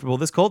more comfortable.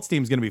 This Colts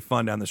team is going to be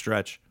fun down the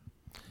stretch.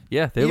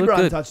 Yeah, they look Ebron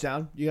good.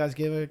 touchdown. You guys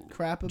gave a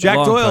crap about Jack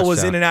Long Doyle was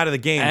touchdown. in and out of the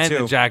game And too.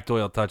 the Jack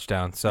Doyle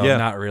touchdown, so Yeah.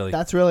 not really.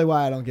 That's really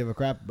why I don't give a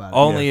crap about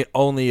it.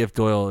 Only if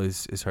Doyle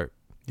is hurt.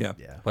 yeah.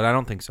 Yeah. But I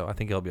don't think so. I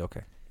think he'll be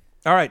okay.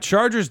 All right,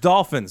 Chargers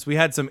Dolphins. We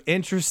had some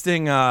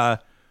interesting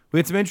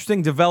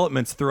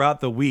developments throughout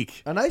the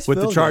week. A nice with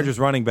the fill Chargers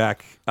running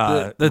back.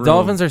 The room.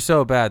 Dolphins are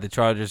so bad. The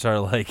Chargers are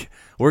like,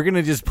 we're going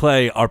to just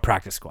play our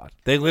practice squad.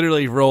 They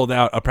literally rolled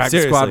out a practice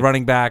Seriously. squad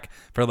running back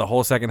for the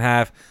whole second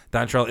half.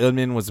 Dontrell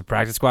Inman was a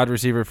practice squad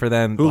receiver for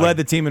them. who Like, led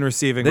the team in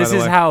receiving. This by the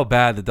is way. how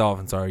bad the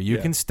Dolphins are. You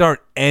can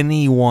start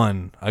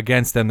anyone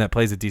against them that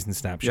plays a decent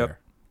snap share. Yep.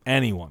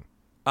 Anyone.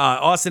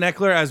 Austin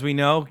Eckler, as we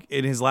know,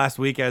 in his last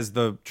week as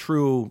the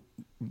true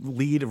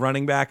lead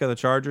running back of the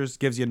Chargers,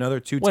 gives you another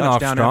 2 Went off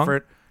touchdown strong.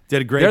 effort.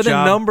 Did a great They're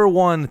job. the number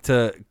one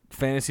to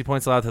fantasy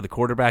points allowed to the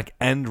quarterback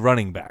and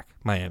running back,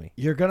 Miami.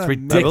 You're gonna It's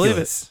miss,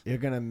 ridiculous. You're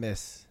gonna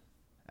miss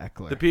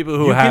Eckler. The people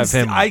who You can have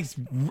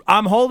him.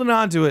 I'm holding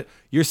on to it.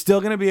 You're still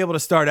going to be able to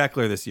start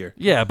Eckler this year.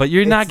 Yeah, but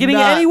you're not It's getting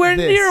not anywhere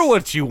this. near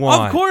what you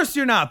want. Of course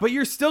you're not, but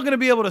you're still going to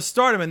be able to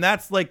start him, and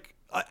that's like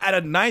at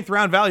a 9th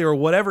round value or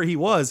whatever he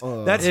was.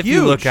 That's if huge.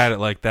 you look at it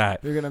like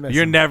that, You're gonna miss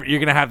you're him. never. You're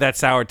gonna have that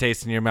sour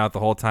taste in your mouth the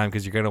whole time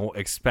because you're gonna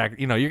expect.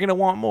 You're gonna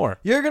want more.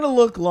 You're gonna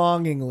look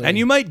longingly, And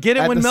you might get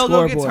it at when the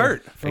Melgo gets scoreboard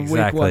hurt. from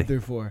Exactly. week 1 through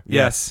 4.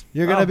 Yes.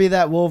 You're gonna Oh, be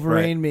that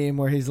Wolverine meme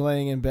where he's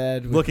laying in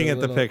bed, with Looking the at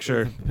the little-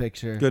 picture. with the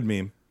picture. Good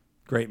meme.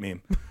 Great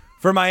meme.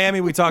 For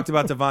Miami, we talked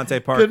about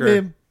Devontae Parker.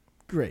 Good meme.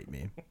 Great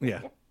meme.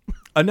 Yeah.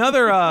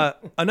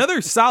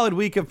 Another solid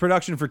week of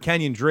production for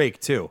Kenyon Drake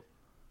too.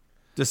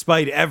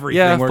 despite everything.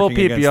 Yeah, full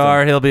working against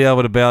PPR, him. he'll be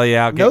able to bail you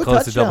out, get No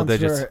close to double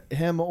touchdowns digits. for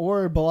him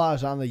or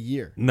Balaj on the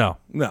year. No.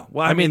 No,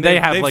 well, I mean, they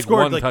have they've like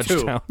scored one like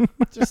two. touchdown.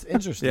 Just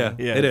interesting. Yeah,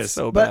 Yeah, it it's is.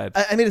 so But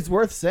bad. I mean, it's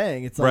worth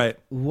saying. It's like, Right.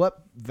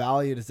 what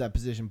value does that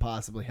position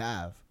possibly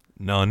have?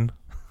 None.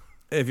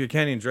 If you're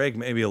Kenyon Drake,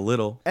 maybe a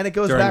little. And it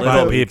goes During back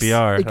low to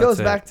PPR. It goes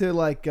that's back to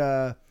like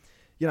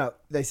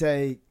they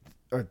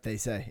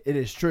say it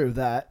is true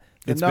that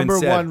the It's been number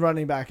said. one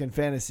running back in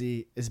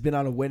fantasy has been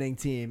on a winning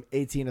team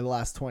 18 of the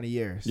last 20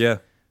 years. Yeah,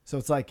 So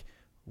it's like,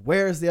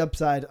 where's the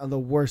upside on the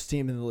worst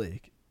team in the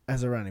league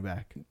as a running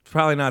back?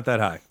 probably not that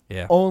high.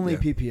 Yeah. Only Yeah.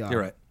 PPR.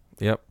 You're right.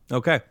 Yep.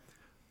 Okay.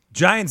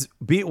 Giants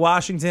beat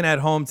Washington at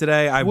home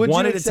today. I Would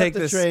wanted you to take accept the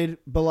this. trade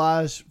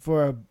Balaj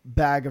for a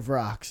bag of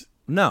rocks?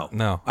 No,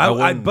 No, I I,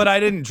 wouldn't. but I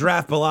didn't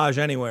draft Balaj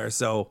anywhere,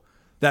 so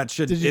that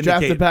should Did you indicate.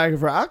 draft a bag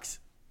of rocks?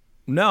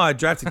 No, I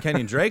drafted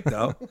Kenyon Drake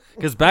though.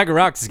 Because Bag of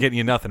Rocks is getting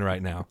you nothing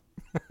right now.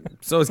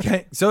 So is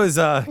Kalen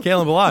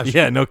Balaj.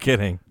 Yeah, no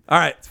kidding. All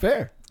right, It's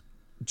fair.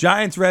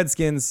 Giants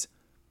Redskins.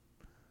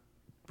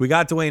 We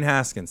got Dwayne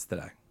Haskins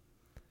today.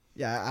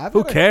 Yeah,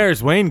 Who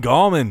cares? Wayne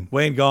Gallman.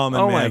 Wayne Gallman.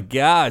 Oh man. my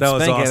God, that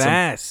was spanking awesome.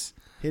 ass.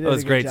 He did That was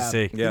a good great to job.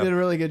 see. He Yeah. did a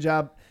really good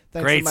job.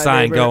 Thanks Great to my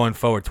sign neighbor. going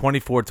forward.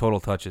 24 total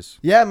touches.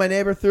 Yeah, my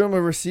neighbor threw him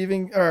a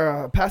receiving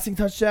or a passing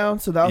touchdown,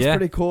 so that was Yeah,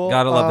 pretty cool.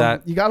 gotta love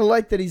that. You gotta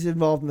like that he's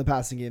involved in the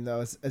passing game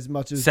though, as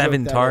much as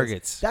 7 joke that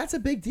targets. is. That's a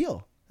big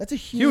deal. That's a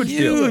huge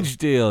Huge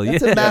deal.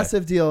 That's yeah. a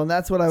massive deal, and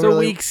that's what I It's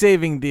really. a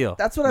week-saving deal.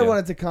 That's what I Yeah.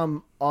 wanted to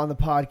come on the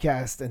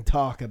podcast and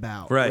talk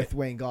about Right. with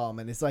Wayne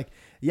Gallman. It's like,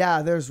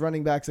 yeah, there's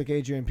running backs like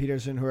Adrian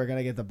Peterson who are going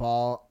to get the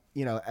ball,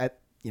 at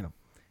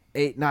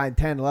 8, 9,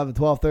 10, 11,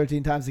 12,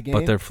 13 times a game.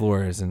 But their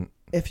floor isn't.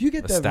 If you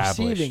get the established.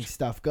 receiving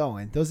stuff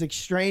going, those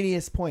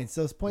extraneous points,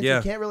 those points Yeah.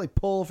 you can't really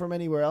pull from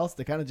anywhere else,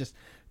 they kind of just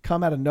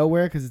come out of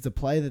nowhere because it's a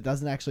play that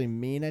doesn't actually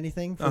mean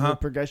anything for the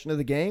progression of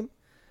the game.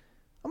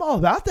 I'm all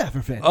about that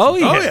for fantasy. Oh,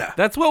 yeah. yeah.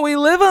 That's what we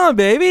live on,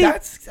 baby.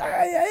 That's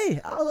hey,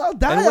 I'll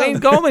die. And Wayne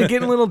Gallman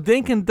getting little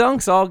dink and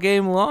dunks all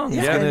game long. Yeah,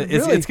 It's gonna- and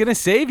it's, really, it's going to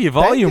save you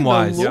Thank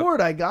volume-wise. the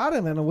Lord, I got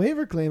him in a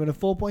waiver claim in a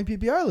full point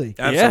PPR league.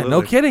 Yeah, Absolutely.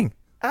 no kidding.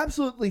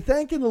 Absolutely,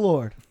 thanking the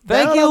Lord.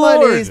 Thank Down you, on my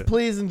Lord. knees,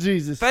 pleasing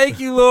Jesus. Thank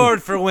you,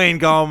 Lord, for Wayne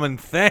Gallman.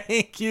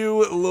 Thank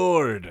you,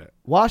 Lord.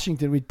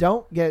 Washington, we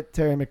don't get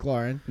Terry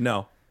McLaurin.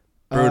 No.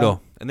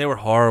 Brutal. And they were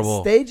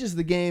horrible. Stages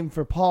the game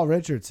for Paul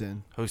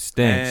Richardson. Who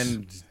stinks?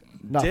 And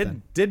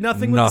Nothing. did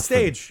nothing with the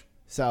stage.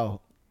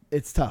 So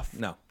it's tough.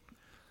 No.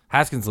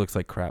 Haskins looks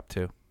like crap,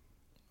 too.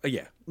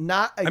 Yeah.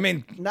 Not. I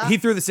mean, not, he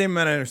threw the same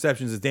amount of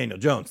interceptions as Daniel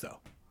Jones, though.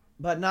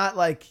 but not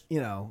like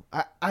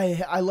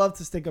I love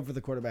to stick up for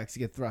the quarterbacks to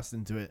get thrust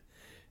into it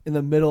in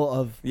the middle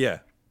of Yeah.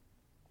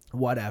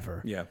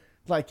 whatever. Yeah.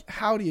 Like,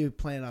 how do you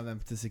plan on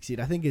them to succeed?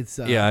 I think it's.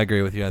 Yeah, I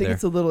agree with you I think there.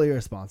 it's a little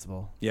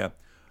irresponsible. Yeah.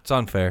 It's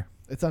unfair.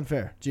 It's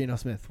unfair. Geno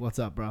Smith, what's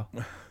up, bro?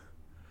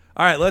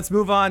 All right, let's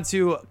move on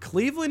to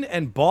Cleveland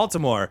and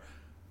Baltimore.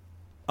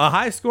 A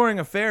high-scoring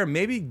affair,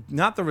 maybe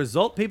not the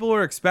result people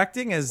were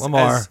expecting as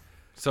Lamar. as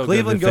So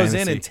Cleveland good with goes in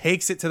fantasy. and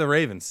takes it to the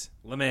Ravens.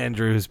 Lam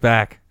Andrews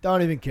back.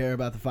 Don't even care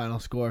about the final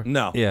score.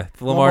 No. Yeah,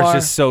 Lamar's Lamar-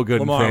 just so good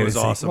Lamar in was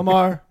fantasy. awesome.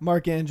 Lamar,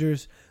 Mark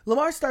Andrews.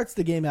 Lamar starts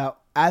the game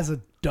out as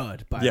a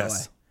dud, by the way.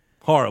 Yes.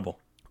 Horrible.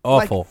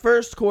 Awful. Like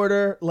first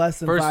quarter, less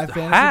than First 5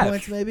 fantasy half.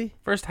 points, maybe.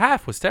 First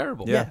half was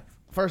terrible. Yeah.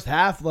 First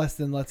half, less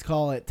than, let's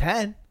call it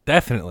 10.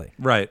 Definitely.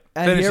 Right.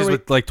 And here Finishes we-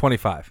 with like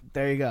 25.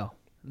 There you go.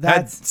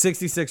 Had That's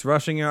 66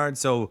 rushing yards,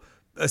 so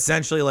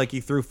essentially like he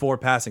threw 4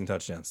 passing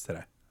touchdowns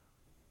today.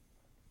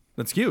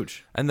 That's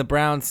huge. And the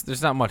Browns,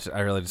 there's not much I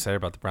really to say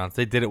about the Browns.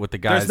 They did it with the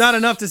guys. There's not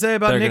enough to say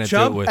about they're Nick gonna do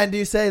Chubb. it with. and do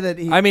you say that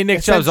he? I mean, Nick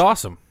Chubb's essentially-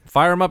 awesome.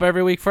 Fire him up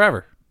every week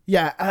forever.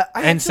 Yeah, I End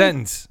actually-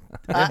 sentence.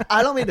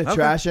 I don't mean to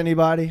trash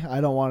anybody. I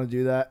don't want to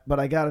do that, but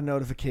I got a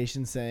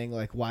notification saying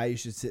like why you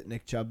should sit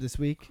Nick Chubb this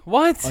week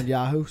What? on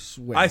Yahoo.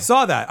 Swear. I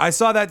saw that. I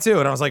saw that too,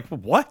 and I was like,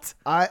 "What?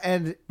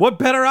 And What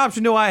better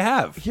option do I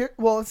have?" here,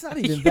 well, it's not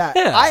even that.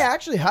 Yeah. I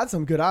actually had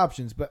some good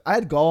options, but I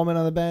had Gallman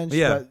on the bench.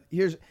 Yeah.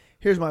 But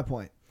here's my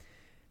point.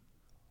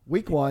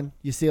 Week 1,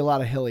 you see a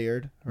lot of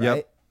Hilliard, right?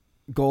 Yep.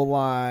 Goal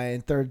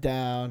line, third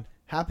down.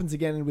 Happens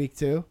again in week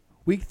 2.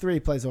 Week 3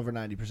 plays over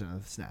 90%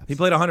 of the snaps. He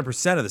played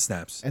 100% of the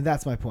snaps. And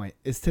that's my point.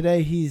 Is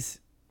today he's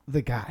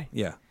the guy.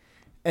 Yeah.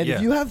 And Yeah.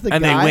 if you have the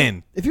And they guy,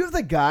 win. If you have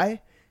the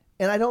guy,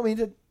 and I don't mean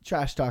to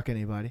trash talk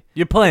anybody.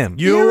 You play him.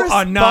 You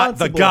are not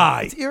the Irresponsible.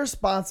 guy. It's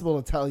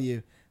irresponsible to tell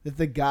you that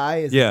the guy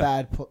is Yeah. a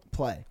bad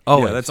play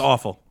Oh, Yeah, that's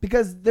awful.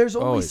 because there's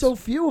only Always. so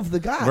few of the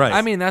guys. Right.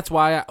 I mean, that's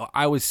why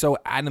I was so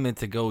adamant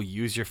to go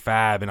use your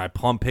fab, and I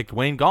plum picked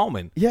Wayne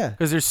Gallman. Yeah.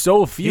 Because there's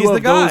so few He's the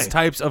of those guy.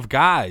 types of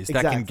guys that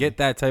Exactly. can get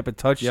that type of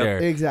touch Yep. share.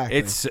 Exactly.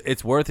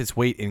 It's worth its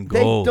weight in They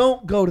gold.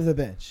 don't go to the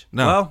bench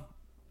No. Well,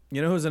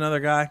 you know who's another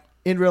guy?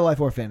 in real life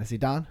or fantasy.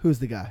 Don, who's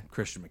the guy?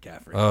 Christian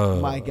McCaffrey. Oh.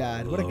 My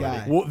God, what a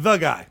guy! Well, the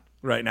guy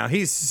right now.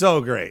 He's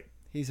so great.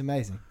 He's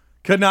amazing.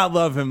 Could not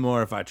love him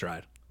more if I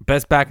tried.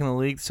 Best back in the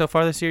league so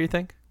far this year, you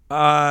think?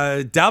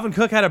 Dalvin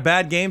Cook had a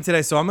bad game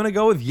today, so I'm going to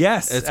go with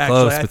yes. It's actually.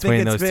 close I think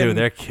between it's those two. been-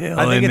 They're I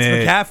killing think it's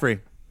it. McCaffrey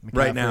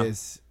right McCaffrey now.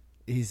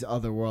 he's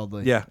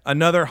otherworldly. Yeah,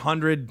 another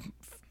 100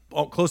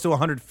 close to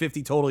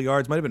 150 total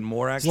yards. Might have been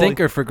more actually.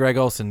 Stinker for Greg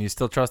Olsen. You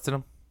still trusting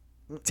him?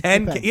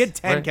 10. Depends. He had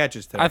 10 Right.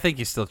 catches today. I think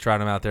you still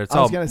trying him out there. It's I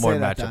all was going to more say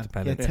that, matchup Don.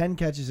 dependent. He had 10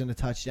 catches and a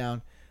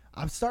touchdown.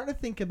 I'm starting to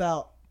think he had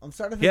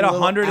a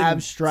little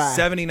abstract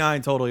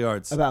 179 total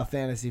yards. about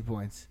fantasy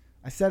points.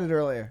 I said it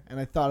earlier, and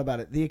I thought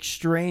about it. The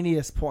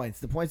extraneous points,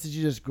 the points that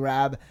you just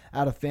grab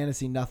out of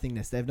fantasy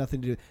nothingness. They have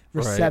nothing to do.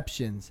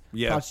 Receptions,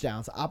 Yeah.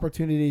 touchdowns,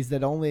 opportunities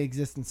that only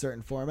exist in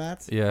certain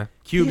formats. Yeah.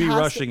 He QB has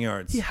rushing to-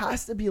 yards. He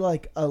has to be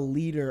like a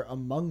leader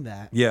among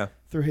that Yeah.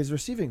 through his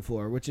receiving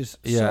floor, which is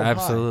Yeah, so high.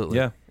 absolutely.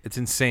 Yeah. It's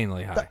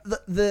insanely high.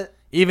 The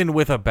Even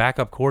with a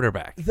backup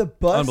quarterback. the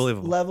bust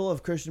Unbelievable. level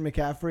of Christian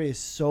McCaffrey is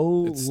so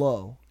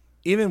low.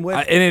 Even with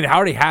And it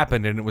already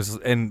happened,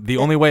 and the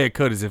only way it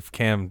could is if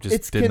Cam just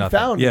It's did nothing.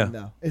 confounding, Yeah.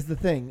 though, is the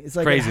thing. It's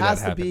like Crazy it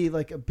has that to be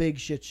like a big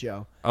shit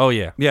show. Oh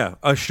yeah, yeah,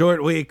 a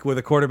short week with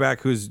a quarterback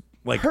who's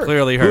like Hurt.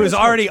 clearly who hurt. has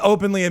already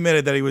openly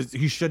admitted that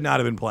he should not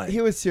have been playing. He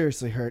was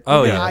seriously hurt.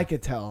 Oh, Even yeah. I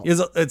could tell.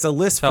 It's a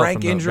Liz Felt Frank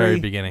from the injury. very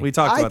beginning. We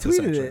talked I about this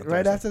tweeted actually it on right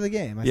Thursday. after the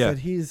game. I Yeah. said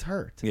he's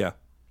hurt. Yeah.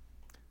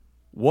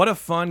 What a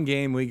fun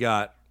game we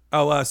got.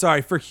 Oh,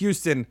 sorry for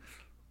Houston.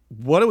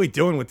 What are we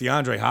doing with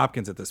DeAndre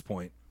Hopkins at this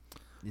point?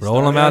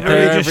 Rolling him out Are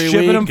there you just every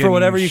shipping week him for and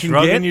whatever you can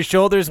shrugging get? your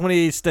shoulders when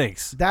he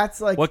stinks.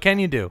 That's like What can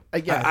you do?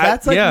 yeah, I-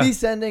 that's like yeah. me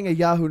sending a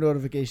Yahoo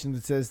notification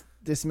that says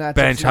this matchup's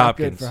Bench not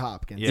Hopkins. good for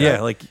Hopkins.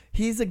 Yeah. like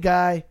He's a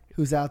guy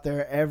who's out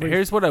there every.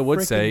 Here's what I would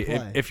frickin' say: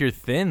 play. if you're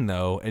thin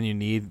though, and you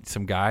need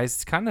some guys,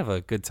 it's kind of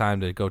a good time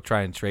to go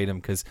try and trade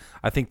him because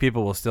I think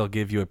people will still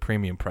give you a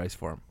premium price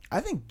for him. I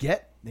think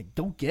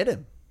don't get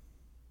him.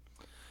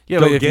 Yeah,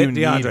 Go but if get you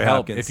need DeAndre help,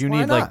 Hopkins. if you Why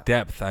need not? like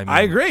depth, I mean,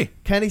 I agree.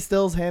 Kenny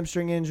Stills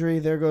hamstring injury.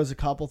 There goes a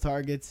couple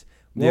targets.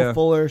 Will Yeah.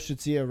 Fuller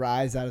should see a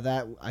rise out of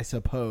that, I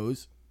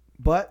suppose.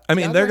 But I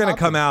mean, they're going to DeAndre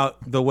come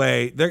Hopkins- out the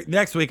way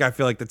next week. I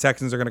feel like the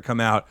Texans are going to come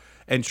out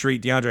and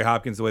treat DeAndre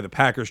Hopkins the way the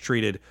Packers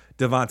treated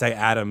Devontae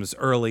Adams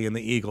early in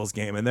the Eagles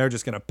game, and they're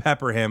just going to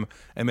pepper him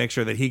and make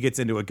sure that he gets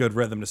into a good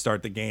rhythm to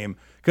start the game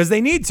because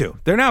they need to.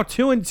 They're now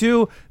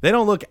 2-2. They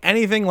don't look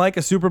anything like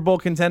a Super Bowl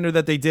contender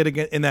that they did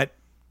in that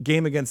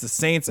game against the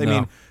Saints. I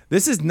mean,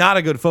 this is not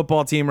a good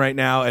football team right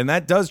now, and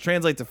that does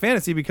translate to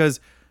fantasy because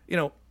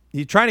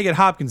you're trying to get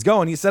Hopkins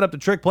going. You set up the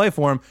trick play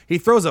for him. He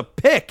throws a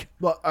pick.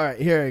 Well, all right,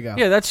 here you go.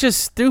 Yeah, that's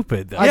just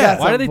stupid. Though. I got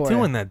Why are something they for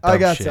doing you. that? Dumb I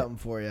got shit? something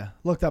for you.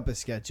 Looked up his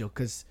schedule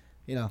because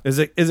Is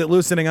it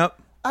loosening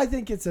up? I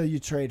think it's you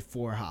trade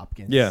for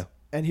Hopkins. Yeah.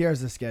 And here's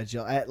the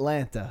schedule: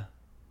 Atlanta,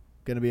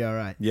 gonna be all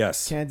right.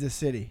 Yes. Kansas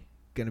City,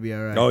 gonna be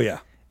all right. Oh yeah.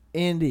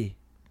 Indy,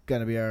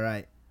 gonna be all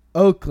right.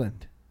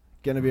 Oakland,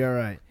 gonna be all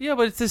right. Yeah,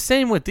 but it's the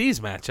same with these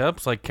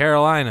matchups. Like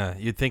Carolina,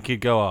 you'd think he'd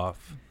go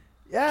off.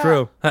 Yeah,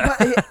 True. But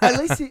at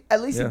least he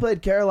Yeah.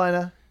 played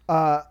Carolina,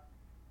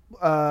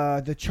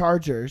 the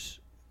Chargers,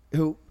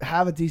 who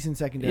have a decent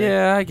secondary.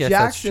 Yeah, I guess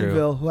that's true.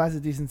 Jacksonville, who has a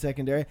decent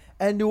secondary,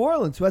 and New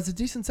Orleans, who has a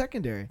decent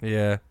secondary.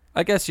 Yeah,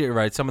 I guess you're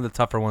right. Some of the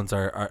tougher ones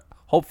are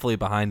hopefully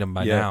behind him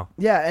by Yeah. now.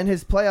 Yeah, and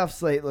his playoff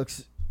slate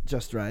looks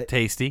just right.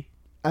 Tasty,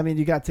 I mean,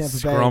 you got Tampa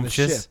Bay on the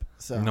scrumptious. ship.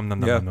 So Nom, nom,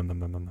 nom, Yeah. nom, nom,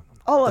 nom, nom, nom.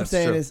 all I'm That's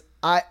saying true. is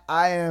I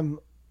am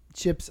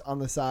chips on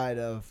the side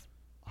of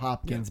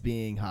Hopkins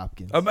being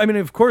Hopkins. I mean,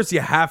 of course,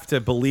 you have to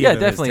believe. Yeah, in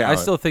his definitely. I talent.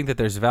 still think that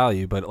there's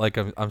value, but like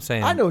I'm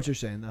saying, I know what you're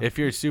saying, though. if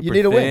you're super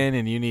need a win. thin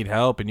and you need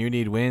help and you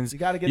need wins, You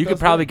gotta get you could those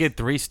probably wins. get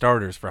 3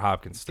 starters for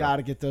Hopkins. Still. Got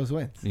to get those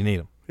wins. You need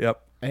them.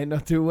 Yep. Ain't no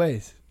two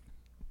ways.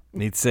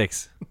 Need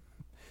 6.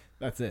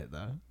 That's it,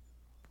 though.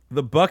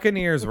 The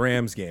Buccaneers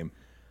Rams game,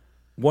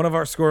 one of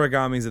our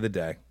scoregamis of the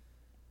day,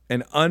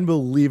 an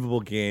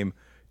unbelievable game.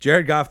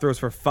 Jared Goff throws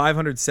for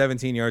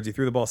 517 yards. He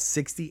threw the ball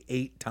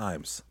 68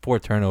 times. 4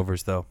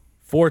 turnovers though.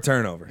 4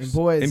 turnovers, And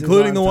boy, is his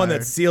including arm the one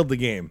tired. that sealed the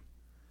game.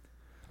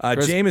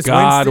 Chris Jameis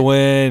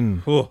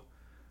Godwin. Winston.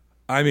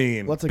 I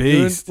mean, What's a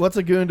Beast. goon? What's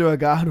a goon to a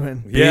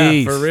Godwin? yeah,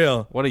 Beast. for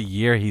real. What a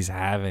year he's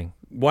having.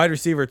 Wide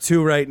receiver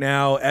 2 right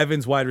now.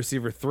 Evans wide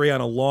receiver 3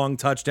 on a long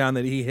touchdown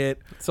that he hit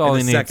all in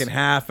he the needs. second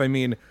half. I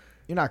mean,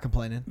 You're not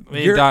complaining.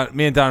 Me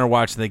and Don are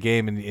watching the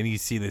game, and you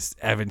see this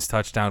Evans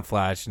touchdown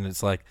flash, and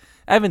it's like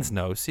Evans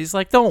knows. He's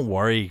like, "Don't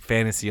worry,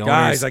 fantasy owners.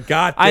 Guys, I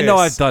got I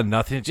know this." I've done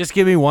nothing. Just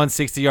give me one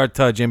 60-yard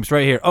touch, James,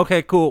 right here.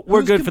 Okay, cool. We're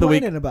Who's good for the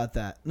week. complaining about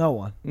that? No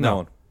one. no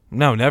one.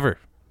 No, never.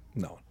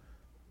 No one.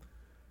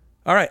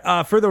 All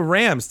right. For the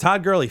Rams,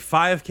 Todd Gurley,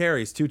 5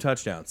 carries, 2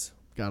 touchdowns.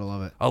 Gotta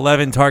love it.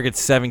 11 targets,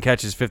 7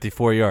 catches,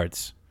 54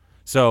 yards.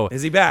 So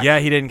Is he back? Yeah,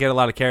 he didn't get a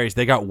lot of carries.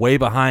 They got way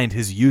behind.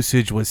 His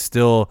usage was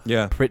still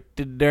Yeah. pretty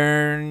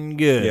darn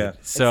good. Yeah.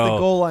 So It's the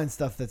goal line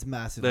stuff that's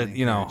massively.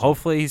 encouraging.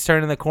 hopefully he's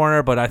turning the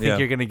corner, but I think Yeah.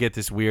 you're going to get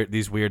these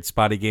weird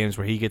spotty games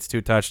where he gets 2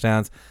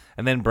 touchdowns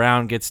and then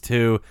Brown gets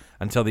 2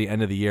 until the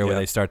end of the year where Yeah.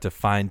 they start to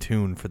fine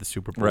tune for the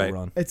Super Bowl Right.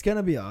 run. It's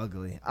gonna be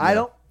ugly. I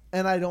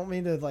don't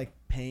mean to like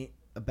paint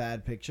a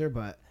bad picture,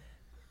 but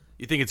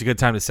You think it's a good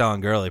time to sell on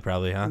Gurley,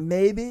 probably, huh?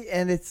 maybe.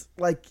 And it's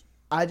like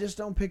I just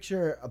don't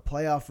picture a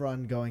playoff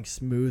run going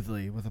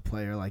smoothly with a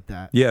player like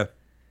that. Yeah.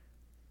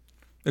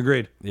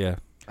 Agreed. Yeah.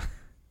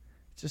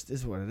 just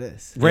is what it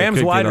is. Rams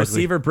could wide get ugly.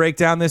 receiver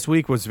breakdown this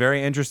week was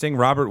very interesting.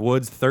 Robert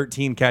Woods,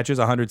 13 catches,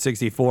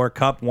 164.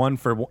 Cup 9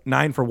 for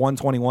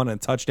 121 and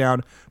a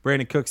touchdown.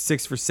 Brandon Cooks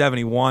 6 for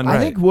 71. I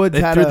think Woods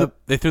They had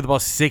they threw the ball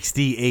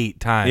 68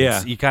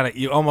 times. Yeah.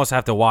 You almost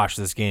have to watch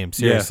this game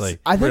seriously.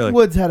 I think really.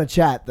 Woods had a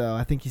chat though.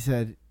 I think he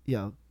said, Give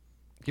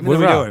me What are the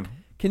we rock. doing?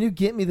 can you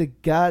get me the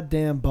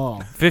goddamn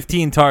ball?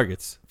 15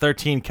 targets,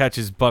 13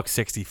 catches,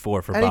 $164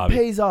 for And Bobby. he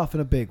pays off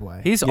in a big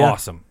way. He's Yeah.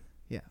 awesome.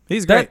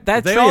 He's great.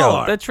 That They trio, all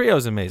are. that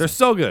trio's amazing. They're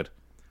so good.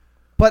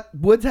 But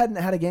Woods hadn't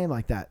had a game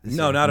like that. This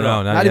No, year. not at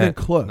all. Not even yet.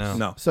 close.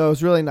 No. So it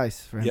was really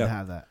nice for him Yep. to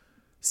have that.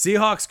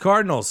 Seahawks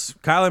Cardinals.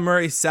 Kyler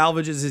Murray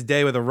salvages his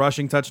day with a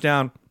rushing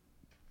touchdown.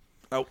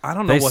 Oh, I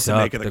don't know They what suck.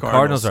 to make of the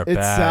Cardinals are It's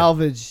bad.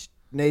 salvage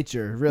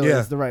nature, really Yeah.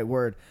 is the right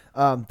word.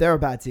 They're a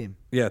bad team.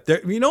 Yeah,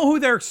 you know who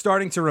they're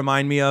starting to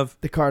remind me of?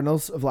 The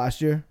Cardinals of last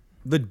year.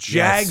 The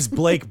Jags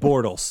Blake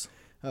Bortles.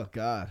 Oh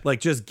God. Like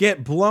just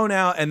get blown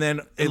out and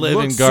then it Live in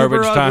looks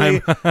garbage super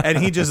ugly, time. and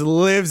he just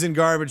lives in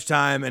garbage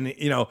time. And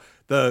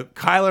the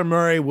Kyler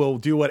Murray will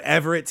do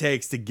whatever it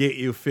takes to get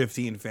you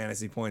 15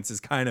 fantasy points is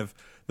kind of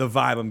the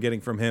vibe I'm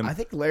getting from him. I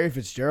think Larry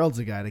Fitzgerald's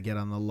a guy to get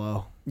on the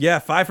low. Yeah,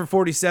 5 for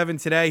 47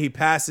 today. He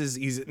passes.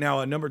 He's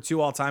now a number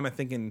 2 all time. I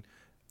think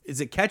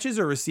is it catches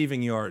or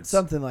receiving yards?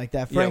 Something like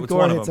that. Yeah, Frank it's Gore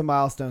one of hits a them.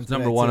 milestone today.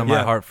 Number one too. in my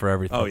Yeah. heart for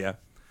everything. Oh yeah.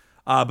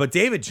 But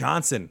David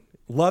Johnson,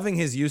 loving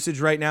his usage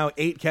right now.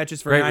 8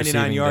 catches for Great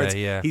 99 receiving yards.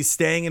 day, yeah. He's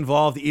staying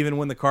involved even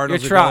when the You're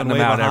Cardinals are trotting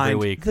going him way out behind. every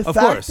week. The Of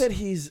fact course. that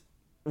he's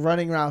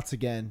running routes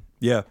again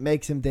Yeah.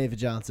 makes him David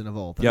Johnson of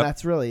old. And Yep.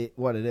 that's really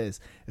what it is.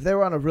 If they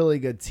were on a really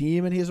good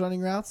team and he's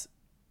running routes,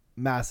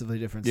 massively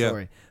different Yeah.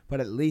 story. But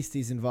at least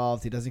he's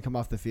involved. He doesn't come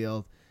off the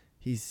field.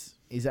 He's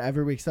an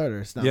every week starter.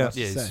 It's not Yeah. much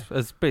Yeah, to say.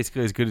 it's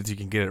basically as good as you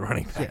can get at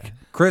running back. Yeah.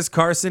 Chris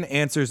Carson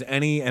answers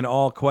any and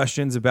all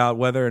questions about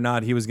whether or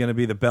not he was going to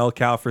be the bell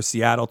cow for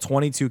Seattle.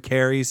 22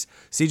 carries.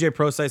 CJ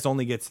Prosise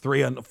only gets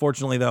 3.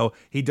 Unfortunately, though,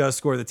 he does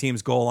score the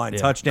team's goal line Yeah.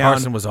 touchdown.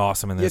 Carson was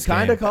awesome in You this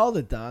kind game. of called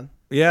it, Don.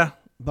 Yeah,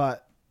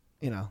 But,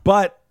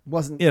 but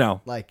wasn't,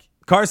 like,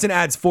 Carson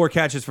adds 4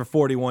 catches for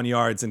 41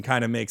 yards and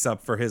kind of makes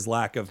up for his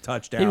lack of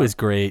touchdown. He was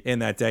great. in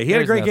that day. He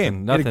had a There's great nothing, game. He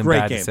had Nothing a great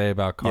bad game. to say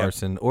about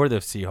Carson or the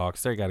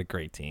Seahawks. They got a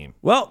great team.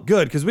 Well,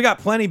 good, because we got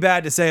plenty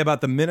bad to say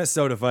about the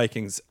Minnesota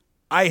Vikings.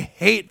 I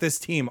hate this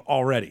team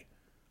already.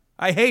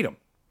 I hate them.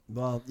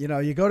 well,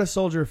 you go to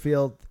Soldier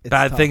Field. It's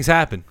Bad tough. things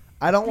happen.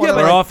 I don't want Yeah,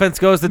 to. Their offense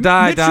goes to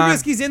die, Mitch Don.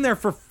 Trubisky's in there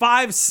for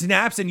 5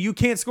 snaps, and you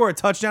can't score a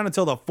touchdown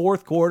until the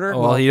 4th quarter.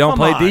 Well, he don't come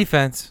play on.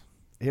 defense.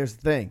 Here's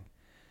the thing.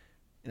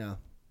 The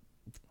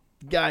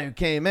guy who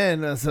came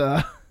in was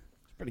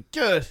pretty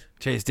good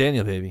Chase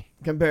Daniel, baby.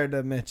 compared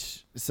to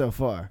Mitch so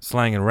far.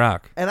 Slang and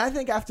rock. And I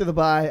think after the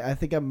bye, I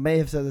think I may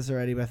have said this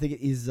already, but I think it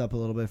eases up a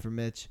little bit for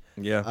Mitch.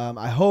 Yeah.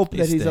 I hope He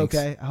that he's stinks.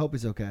 okay. I hope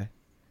he's okay.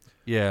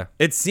 Yeah.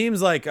 It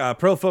seems like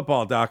Pro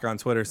Football Doc on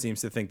Twitter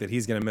seems to think that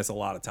he's going to miss a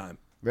lot of time.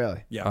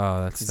 Really. Yeah.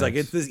 Oh, that's He's like,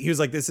 he was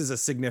like, this is a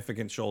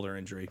significant shoulder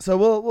injury. So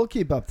we'll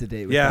keep up to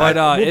date with Yeah. that.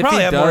 But We'll if probably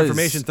he have does, more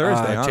information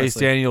Thursday, Chase honestly.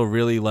 Daniel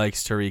really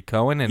likes Tariq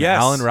Cohen and Yes.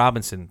 Allen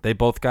Robinson. They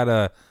both got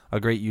a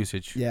great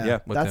usage. Yeah, Yeah,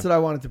 with that's him. what I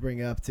wanted to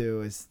bring up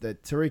too. Is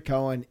that Tariq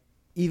Cohen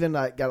even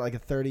got like a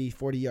 30,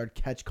 40-yard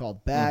catch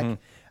called back?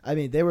 I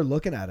mean, they were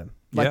looking at him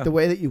like Yeah. the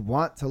way that you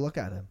want to look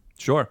at him.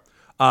 Sure.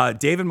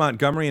 David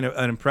Montgomery,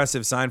 an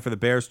impressive sign for the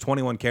Bears.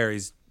 21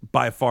 carries,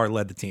 by far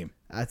led the team.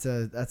 That's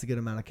a good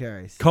amount of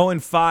carries. Cohen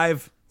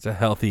 5, It's a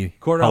healthy.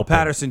 Cordell helper.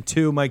 Patterson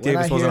 2, Mike When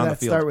Davis I hear wasn't on the that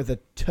field. start with a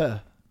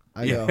T,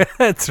 I go,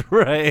 That's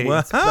right.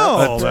 Wow.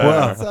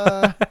 that's,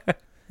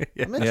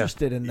 I'm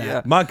interested in that.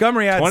 Yeah.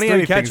 Montgomery adds 20 3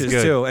 anything's catches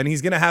good. too, and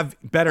he's going to have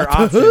better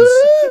options.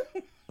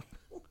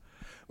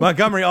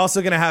 Montgomery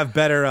also going to have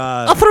better.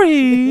 A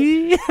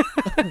 3.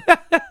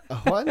 A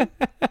one,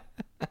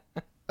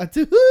 a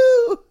two,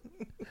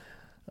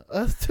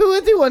 that's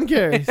 21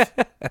 carries.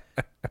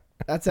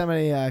 That's how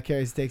many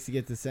carries it takes to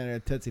get to center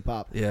of Tootsie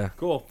Pop. Yeah.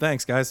 Cool.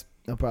 Thanks, guys.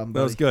 No problem.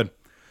 That was buddy.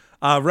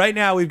 good. Right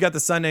now, we've got the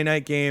Sunday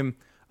night game.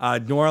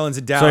 New Orleans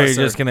and So Dallas.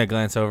 you're just gonna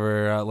glance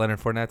over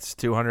Leonard Fournette's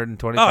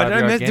 225 Oh,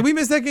 yard game? did we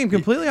miss that game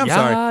completely? I'm Yeah,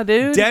 sorry.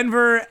 dude.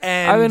 Denver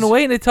and I've been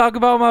waiting to talk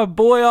about my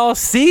boy all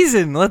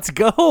season. Let's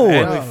go.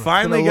 And Wow, we it's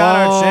finally been a got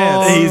our long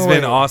chance. He's been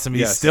wait. awesome. He's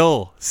Yes.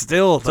 still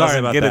Sorry doesn't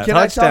about get that. a Can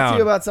I touchdown. talk to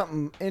you about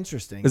something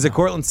interesting? Is it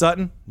Cortland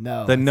Sutton?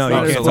 No. Then no, it's you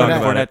Leonard can't so talk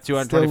Leonard about Fournette, it.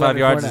 225 Leonard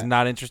yards Fournette. is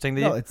not interesting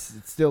to you? No, it's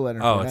still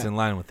Leonard Oh, Fournette. it's in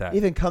line with that.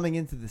 Even coming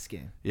into this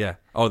game, Yeah.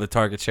 Oh, the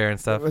target share and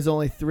there stuff. was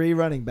only 3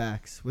 running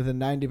backs with a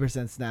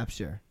 90% snap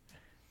share.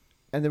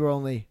 And there were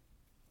only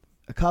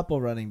a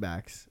couple running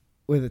backs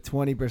with a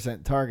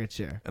 20% target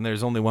share. And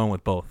there's only one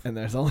with both. And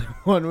there's only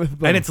one with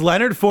both. And it's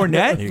Leonard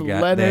Fournette? You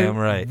Leonard got damn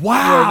right.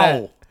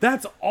 Wow. Fournette.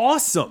 That's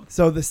awesome.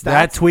 So the stats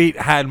That tweet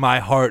had my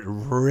heart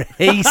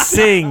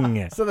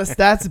racing. so the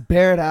stats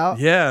bear it out.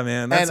 Yeah,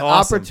 man. That's and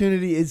awesome.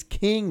 opportunity is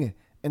king.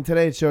 And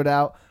today it showed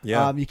out.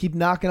 Yeah. You keep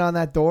knocking on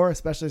that door,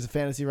 especially as a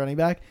fantasy running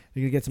back.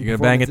 You're gonna get some. You're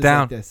gonna bang it performances down.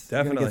 Like this. You're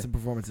gonna Definitely. get some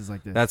performances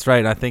like this. That's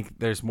right. I think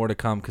there's more to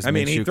come because I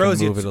mean, he Minshew throws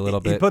can you. move it a little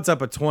He bit. puts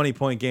up a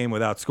 20-point game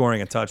without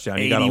scoring a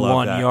touchdown. You gotta love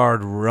 81 that.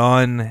 yard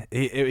run.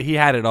 He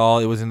had it all.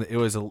 It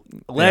was a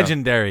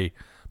legendary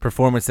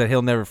performance that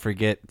he'll never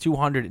forget.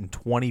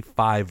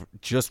 225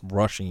 just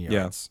rushing yards.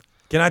 Yes.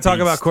 Can I talk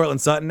about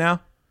Cortland Sutton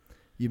now?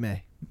 You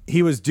may.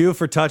 He was due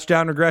for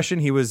touchdown regression.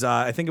 He was,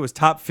 I think it was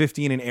top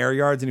 15 in air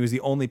yards, and he was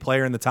the only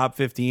player in the top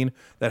 15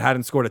 that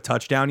hadn't scored a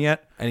touchdown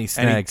yet. And he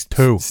snags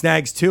two.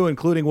 Snags two,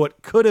 including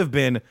what could have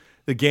been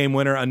the game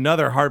winner.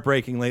 Another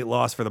heartbreaking late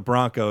loss for the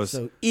Broncos.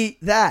 So eat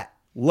that.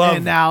 Love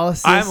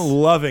analysis. I'm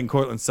loving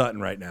Cortland Sutton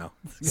right now.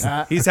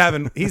 Yeah. He's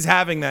having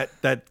that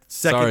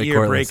second year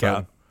Cortland breakout.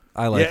 Sutton.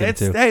 I like him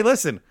too. Hey,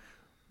 listen,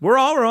 we're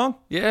all wrong.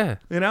 Yeah.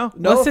 You know,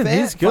 No Listen, fan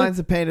he's good. finds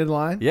a painted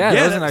line. Yeah, yeah,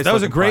 that was a nice that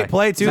was a looking great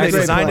play too. Nice They great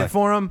designed play. it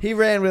for him. He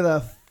ran with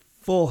a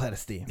full head of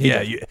steam.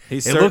 Yeah, He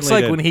it certainly looks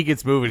like did. when he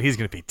gets moving, he's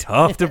going to be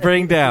tough to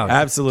bring down.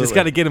 Absolutely. Just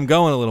got to get him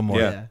going a little more.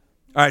 Yeah.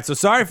 All right, so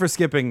sorry for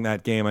skipping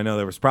that game. I know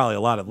there was probably a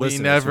lot of We listeners.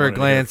 who never wanted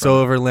to hear glance from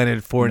over Leonard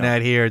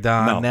Fournette here,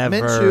 Don. No.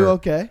 Never. Minshew,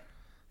 okay.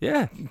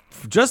 Yeah. him.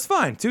 Just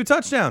fine. 2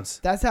 touchdowns.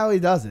 That's how he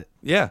does it.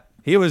 Yeah,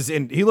 he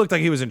looked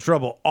like he was in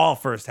trouble all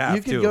first half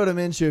You could too. go to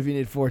Minshew if you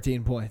need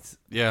 14 points.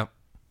 Yeah.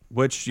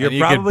 which you're And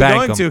you could probably bank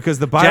going them. to because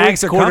the bye Jags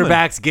weeks are coming.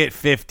 quarterbacks get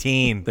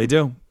 15. They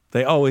do.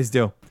 They always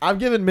do. I'm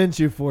giving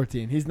Minshew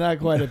 14. He's not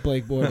quite at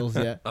Blake Bortles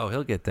yet. Oh,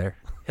 he'll get there.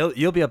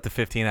 You'll be up to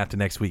 15 after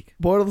next week.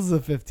 Bortles is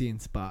a 15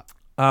 spot.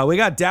 We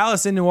got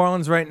Dallas in New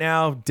Orleans right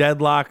now.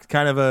 Deadlock,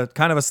 kind of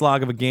a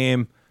slog of a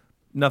game.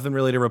 Nothing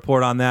really to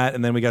report on that.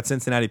 And then we got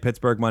Cincinnati,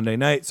 Pittsburgh Monday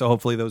night. So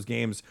hopefully those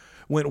games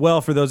went well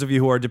for those of you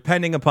who are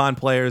depending upon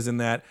players in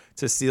that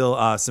to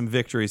seal some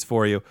victories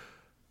for you.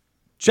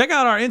 Check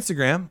out our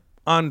Instagram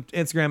on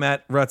Instagram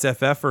at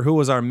RutsFF for who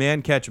was our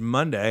Man Catch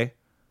Monday.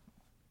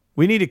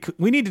 We need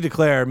to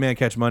declare Man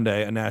Catch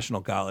Monday a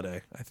national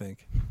holiday, I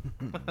think.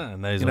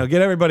 Nice.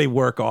 Get everybody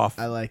work off.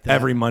 I like that.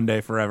 Every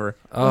Monday forever.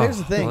 Well, here's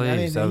the thing. I mean,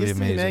 please, it that would be used to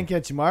be Man amazing.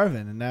 Catch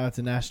Marvin, and now it's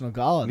a national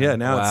holiday. Yeah,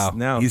 now Wow. it's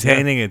now He's yeah.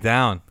 handing it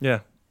down. Yeah.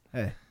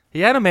 Hey,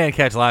 He had a man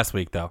catch last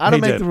week, though. I don't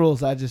He make did. the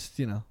rules. I just,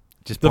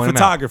 Just The point him out.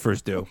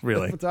 photographers do,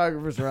 really.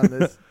 photographers run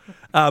this.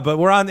 But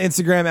we're on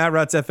Instagram at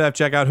RutsFF.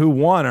 Check out who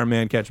won our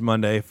Man Catch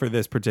Monday for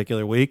this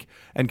particular week.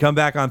 And come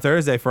back on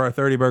Thursday for our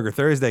 30 Burger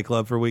Thursday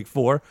Club for week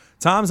 4.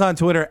 Tom's on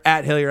Twitter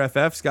at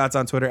HillierFF. Scott's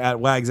on Twitter at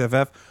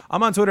WagsFF.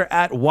 I'm on Twitter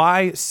at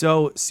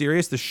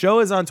WhySoSerious. The show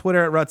is on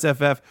Twitter at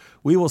RutsFF.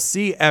 We will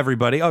see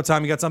everybody. Oh,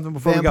 Tom, you got something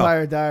before we go?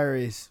 Vampire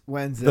Diaries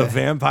Wednesday. The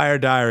Vampire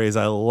Diaries.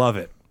 I love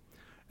it.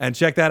 And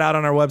check that out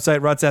on our website,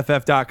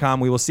 rutsff.com.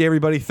 We will see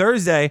everybody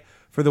Thursday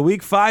for the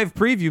Week 5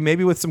 preview,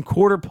 maybe with some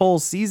quarter pole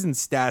season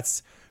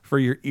stats for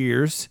your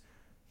ears.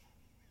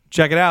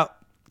 Check it out.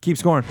 Keep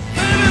scoring.